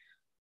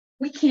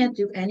 We can't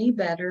do any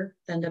better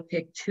than to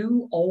pick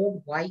two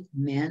old white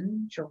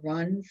men to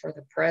run for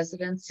the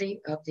presidency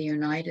of the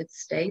United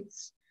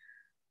States.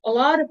 A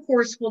lot, of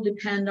course, will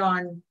depend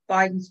on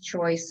Biden's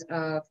choice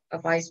of a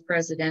vice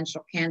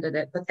presidential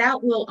candidate, but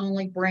that will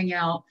only bring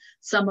out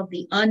some of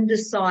the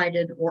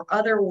undecided or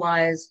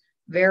otherwise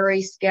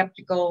very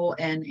skeptical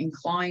and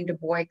inclined to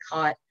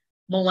boycott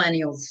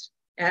millennials.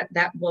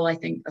 That will, I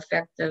think,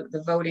 affect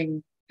the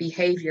voting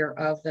behavior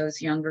of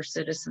those younger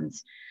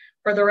citizens.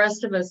 For the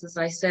rest of us, as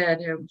I said,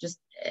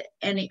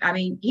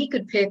 he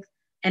could pick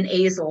an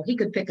asel, he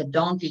could pick a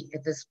donkey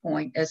at this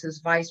point as his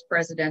vice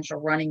presidential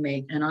running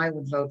mate, and I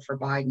would vote for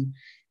Biden.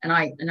 And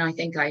I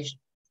think I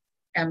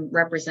am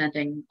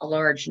representing a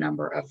large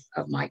number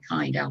of my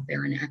kind out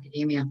there in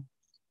academia.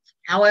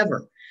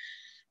 However,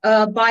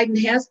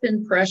 Biden has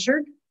been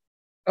pressured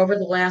over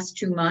the last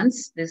 2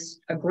 months. This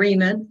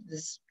agreement,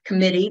 this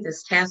committee,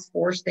 this task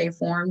force they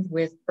formed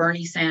with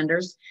Bernie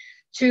Sanders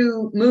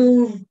to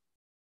move,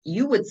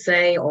 you would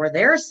say, or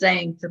they're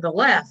saying, to the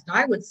left.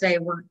 I would say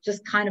we're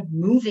just kind of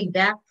moving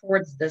back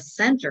towards the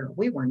center.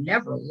 We were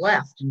never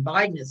left, and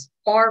Biden is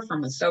far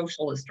from a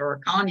socialist or a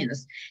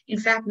communist. In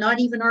fact, not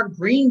even our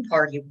Green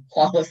Party would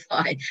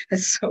qualify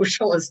as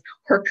socialist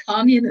or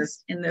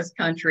communist in this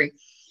country.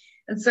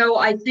 And so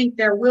I think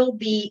there will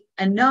be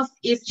enough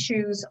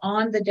issues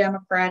on the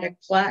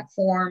Democratic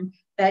platform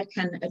that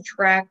can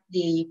attract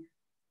the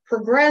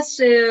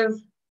progressive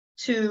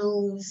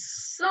to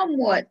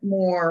somewhat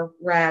more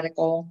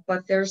radical,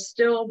 but there's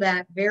still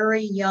that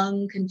very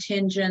young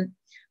contingent.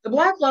 The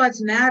Black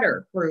Lives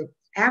Matter group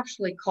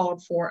actually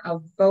called for a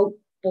vote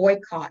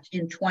boycott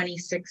in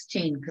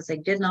 2016 because they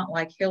did not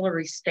like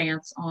Hillary's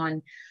stance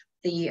on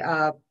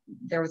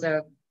there was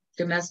a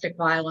domestic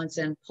violence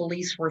and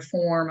police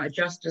reform, a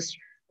justice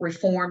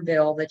reform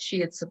bill that she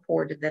had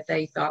supported that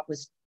they thought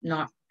was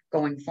not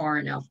going far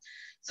enough.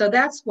 So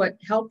that's what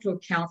helped to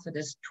account for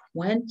this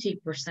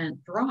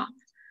 20% drop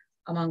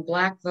among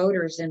Black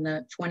voters in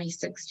the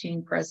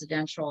 2016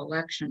 presidential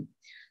election.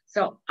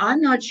 So I'm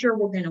not sure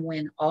we're going to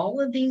win all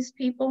of these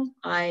people.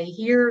 I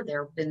hear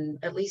there have been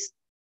at least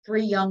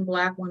 3 young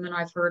Black women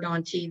I've heard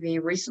on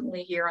TV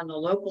recently here on the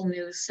local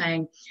news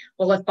saying,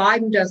 well, if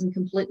Biden doesn't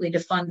completely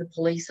defund the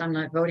police, I'm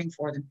not voting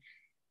for them.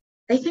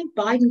 They think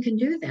Biden can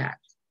do that.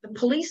 The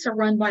police are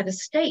run by the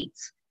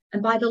states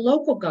and by the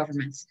local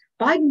governments.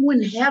 Biden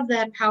wouldn't have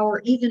that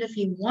power even if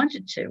he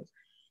wanted to.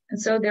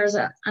 And so there's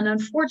an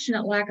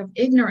unfortunate lack of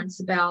ignorance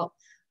about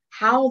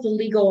how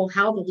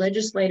the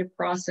legislative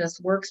process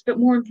works. But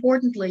more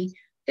importantly,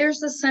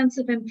 there's a sense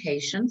of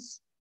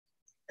impatience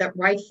that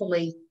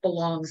rightfully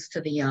belongs to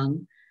the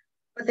young.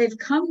 But they've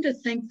come to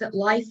think that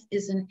life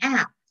is an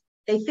app.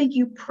 They think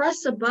you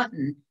press a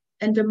button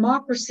and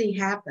democracy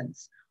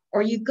happens.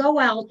 Or you go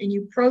out and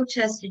you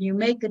protest and you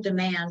make a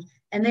demand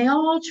and they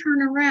all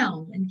turn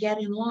around and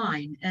get in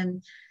line.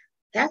 And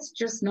that's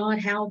just not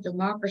how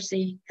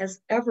democracy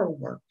has ever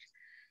worked.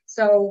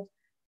 So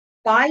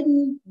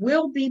Biden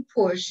will be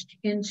pushed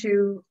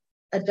into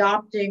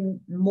adopting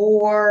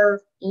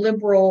more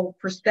liberal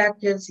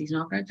perspectives. He's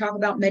not going to talk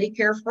about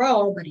Medicare for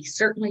all, but he's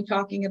certainly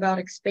talking about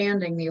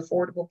expanding the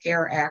Affordable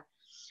Care Act.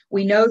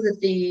 We know that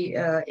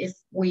if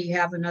we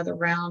have another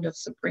round of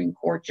Supreme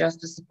Court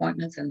justice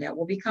appointments, and that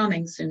will be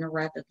coming sooner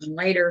rather than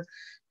later,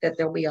 that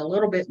there'll be a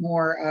little bit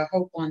more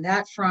hope on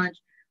that front.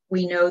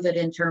 We know that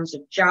in terms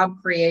of job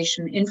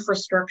creation,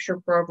 infrastructure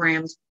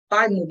programs,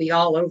 Biden will be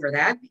all over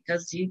that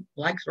because he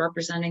likes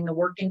representing the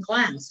working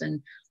class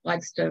and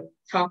likes to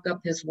talk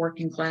up his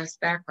working class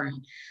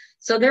background.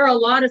 So there are a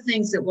lot of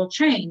things that will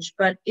change,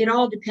 but it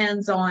all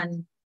depends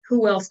on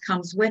who else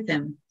comes with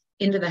him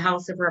into the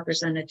House of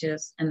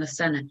Representatives and the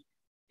Senate,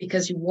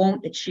 because you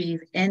won't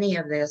achieve any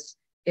of this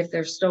if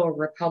there's still a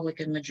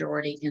Republican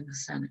majority in the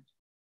Senate.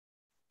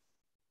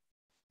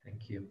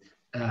 Thank you.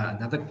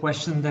 Another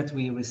question that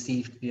we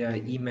received via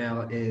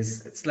email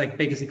is, it's like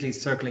basically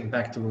circling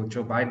back to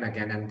Joe Biden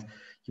again, and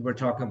you were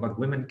talking about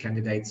women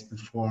candidates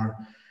before.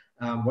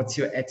 What's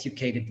your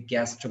educated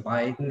guess? Joe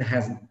Biden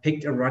hasn't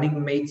picked a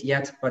running mate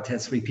yet, but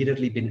has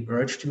repeatedly been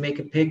urged to make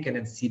a pick, and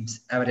it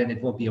seems evident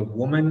it will be a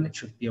woman. It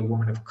should be a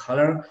woman of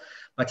color,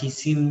 but he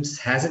seems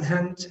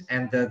hesitant,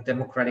 and the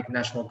Democratic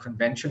National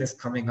Convention is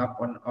coming up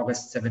on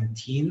August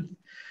 17th.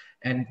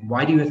 And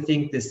why do you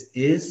think this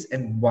is,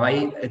 and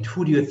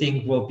who do you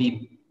think will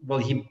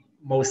he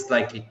most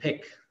likely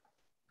pick?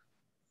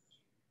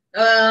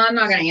 I'm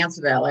not going to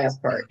answer that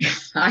last part.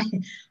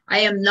 I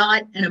am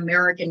not an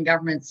American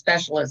government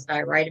specialist.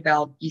 I write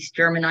about East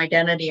German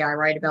identity. I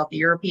write about the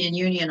European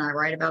Union. I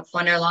write about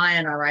von der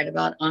Leyen. I write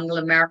about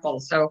Angela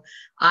Merkel. So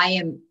I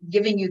am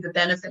giving you the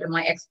benefit of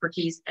my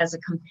expertise as a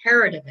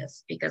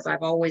comparativist, because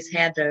I've always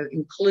had to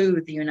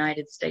include the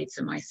United States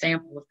in my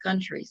sample of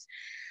countries.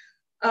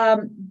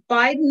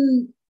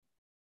 Biden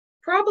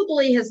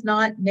probably has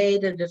not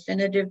made a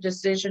definitive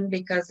decision,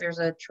 because there's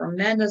a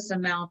tremendous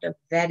amount of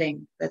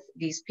vetting that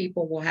these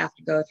people will have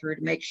to go through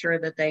to make sure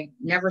that they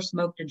never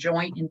smoked a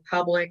joint in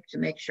public, to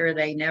make sure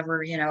they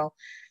never,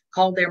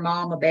 called their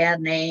mom a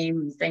bad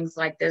name and things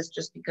like this,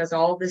 just because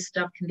all this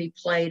stuff can be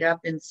played up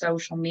in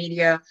social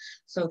media.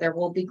 So there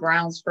will be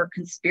grounds for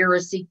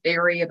conspiracy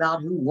theory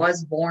about who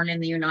was born in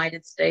the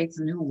United States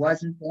and who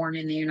wasn't born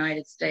in the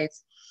United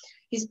States.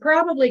 He's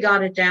probably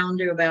got it down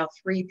to about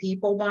 3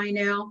 people by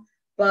now,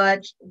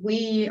 but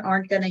we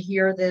aren't going to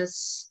hear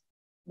this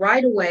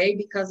right away,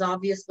 because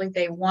obviously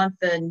they want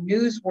the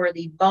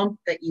newsworthy bump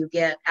that you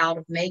get out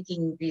of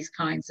making these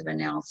kinds of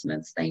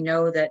announcements. They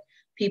know that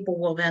people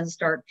will then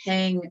start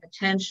paying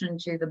attention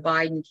to the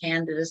Biden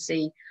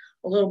candidacy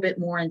a little bit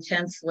more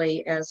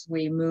intensely as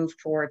we move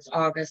towards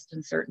August,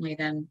 and certainly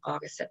then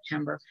August,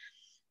 September.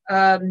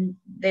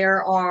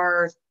 There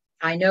are,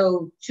 I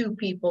know, 2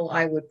 people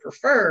I would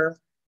prefer,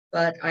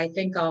 but I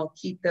think I'll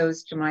keep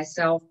those to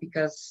myself,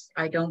 because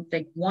I don't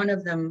think one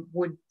of them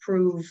would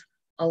prove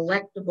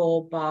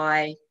electable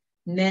by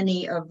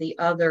many of the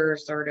other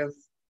sort of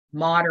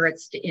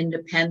moderates to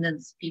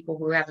independents, people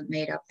who haven't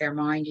made up their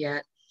mind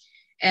yet.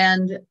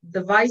 And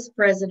the vice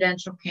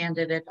presidential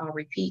candidate, I'll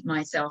repeat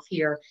myself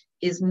here,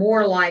 is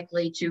more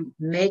likely to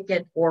make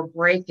it or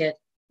break it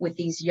with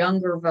these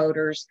younger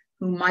voters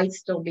who might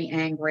still be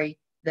angry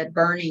that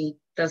Bernie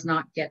does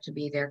not get to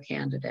be their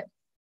candidate.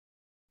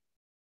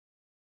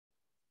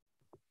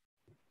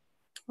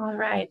 All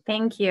right,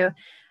 thank you.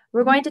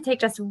 We're going to take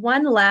just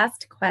one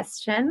last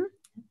question.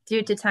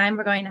 Due to time,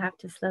 we're going to have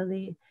to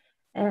slowly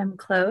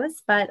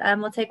close, but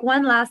we'll take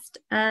one last,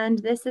 and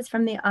this is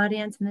from the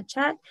audience in the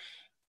chat.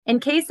 In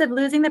case of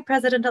losing the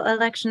presidential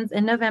elections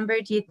in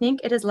November, do you think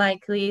it is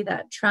likely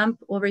that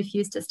Trump will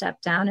refuse to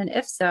step down? And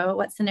if so,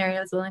 what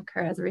scenarios will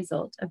occur as a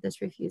result of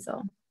this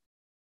refusal?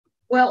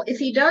 Well, if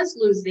he does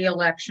lose the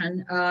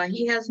election,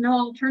 he has no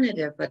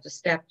alternative but to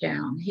step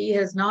down. He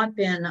has not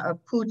been a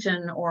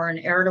Putin or an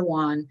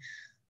Erdogan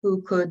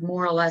who could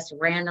more or less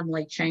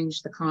randomly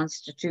change the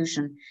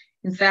Constitution.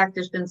 In fact,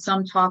 there's been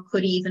some talk,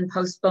 could he even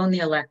postpone the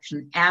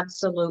election?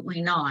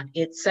 Absolutely not.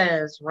 It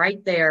says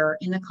right there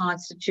in the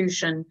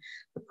Constitution,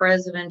 the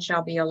president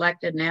shall be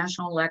elected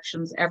national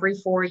elections every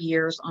 4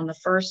 years on the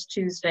first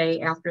Tuesday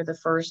after the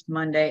first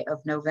Monday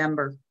of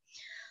November.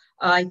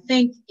 I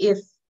think if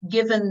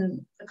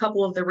given a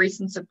couple of the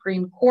recent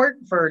Supreme Court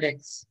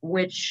verdicts,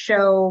 which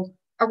show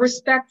a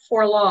respect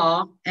for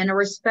law and a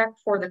respect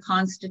for the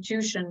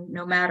Constitution,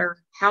 no matter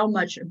how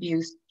much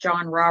abuse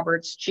John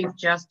Roberts, Chief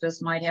Justice,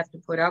 might have to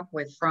put up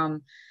with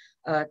from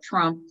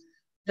Trump,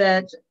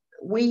 that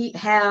we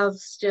have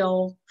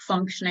still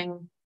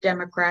functioning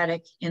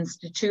democratic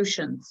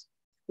institutions.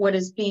 What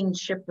is being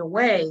chipped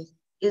away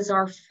is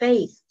our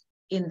faith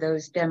in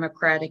those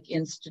democratic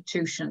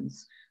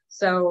institutions.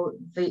 So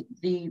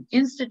the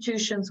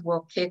institutions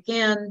will kick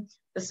in.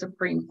 The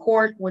Supreme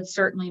Court would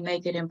certainly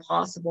make it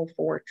impossible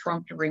for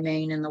Trump to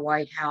remain in the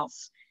White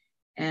House.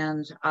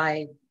 And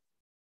I'm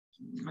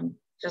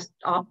just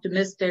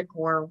optimistic,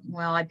 or,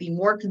 well, I'd be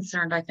more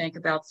concerned, I think,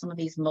 about some of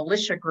these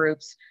militia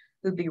groups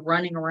who'd be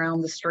running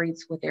around the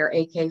streets with their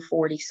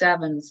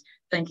AK-47s,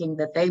 thinking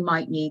that they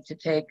might need to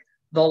take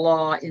the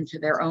law into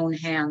their own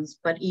hands.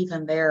 But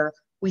even there,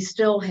 we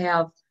still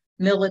have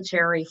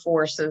military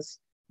forces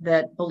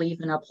that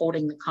believe in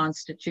upholding the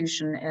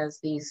Constitution, as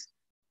these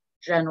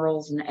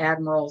generals and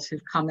admirals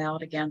who've come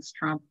out against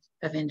Trump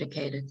have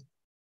indicated.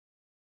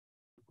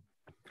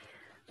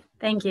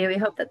 Thank you. We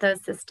hope that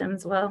those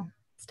systems will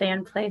stay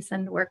in place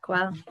and work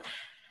well.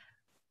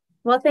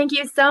 Well, thank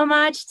you so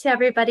much to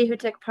everybody who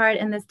took part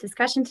in this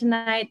discussion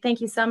tonight.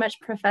 Thank you so much,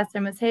 Professor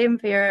Mushaim,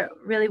 for your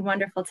really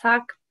wonderful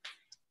talk.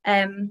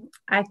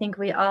 I think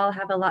we all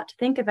have a lot to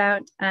think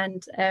about,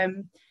 and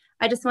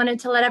I just wanted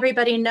to let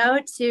everybody know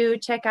to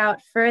check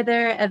out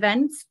further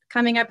events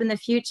coming up in the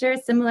future,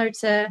 similar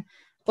to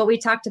what we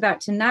talked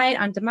about tonight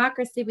on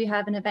democracy. We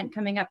have an event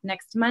coming up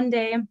next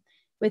Monday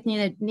with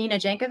Nina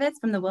Jankovits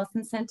from the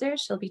Wilson Center.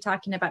 She'll be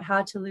talking about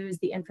how to lose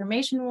the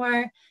information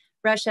war,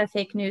 Russia,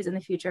 fake news, and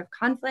the future of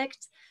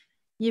conflict.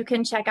 You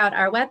can check out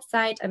our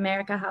website,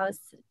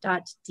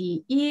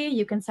 amerikahaus.de.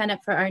 You can sign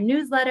up for our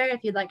newsletter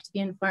if you'd like to be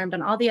informed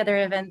on all the other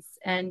events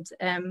and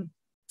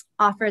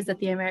offers that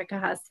the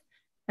Amerikahaus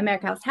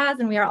has,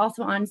 and we are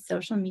also on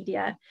social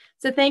media.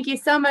 So thank you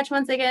so much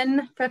once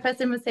again,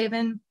 Professor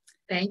Mushaim.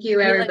 Thank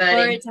you, everybody. We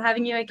look forward to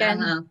having you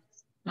again.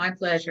 My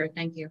pleasure.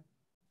 Thank you.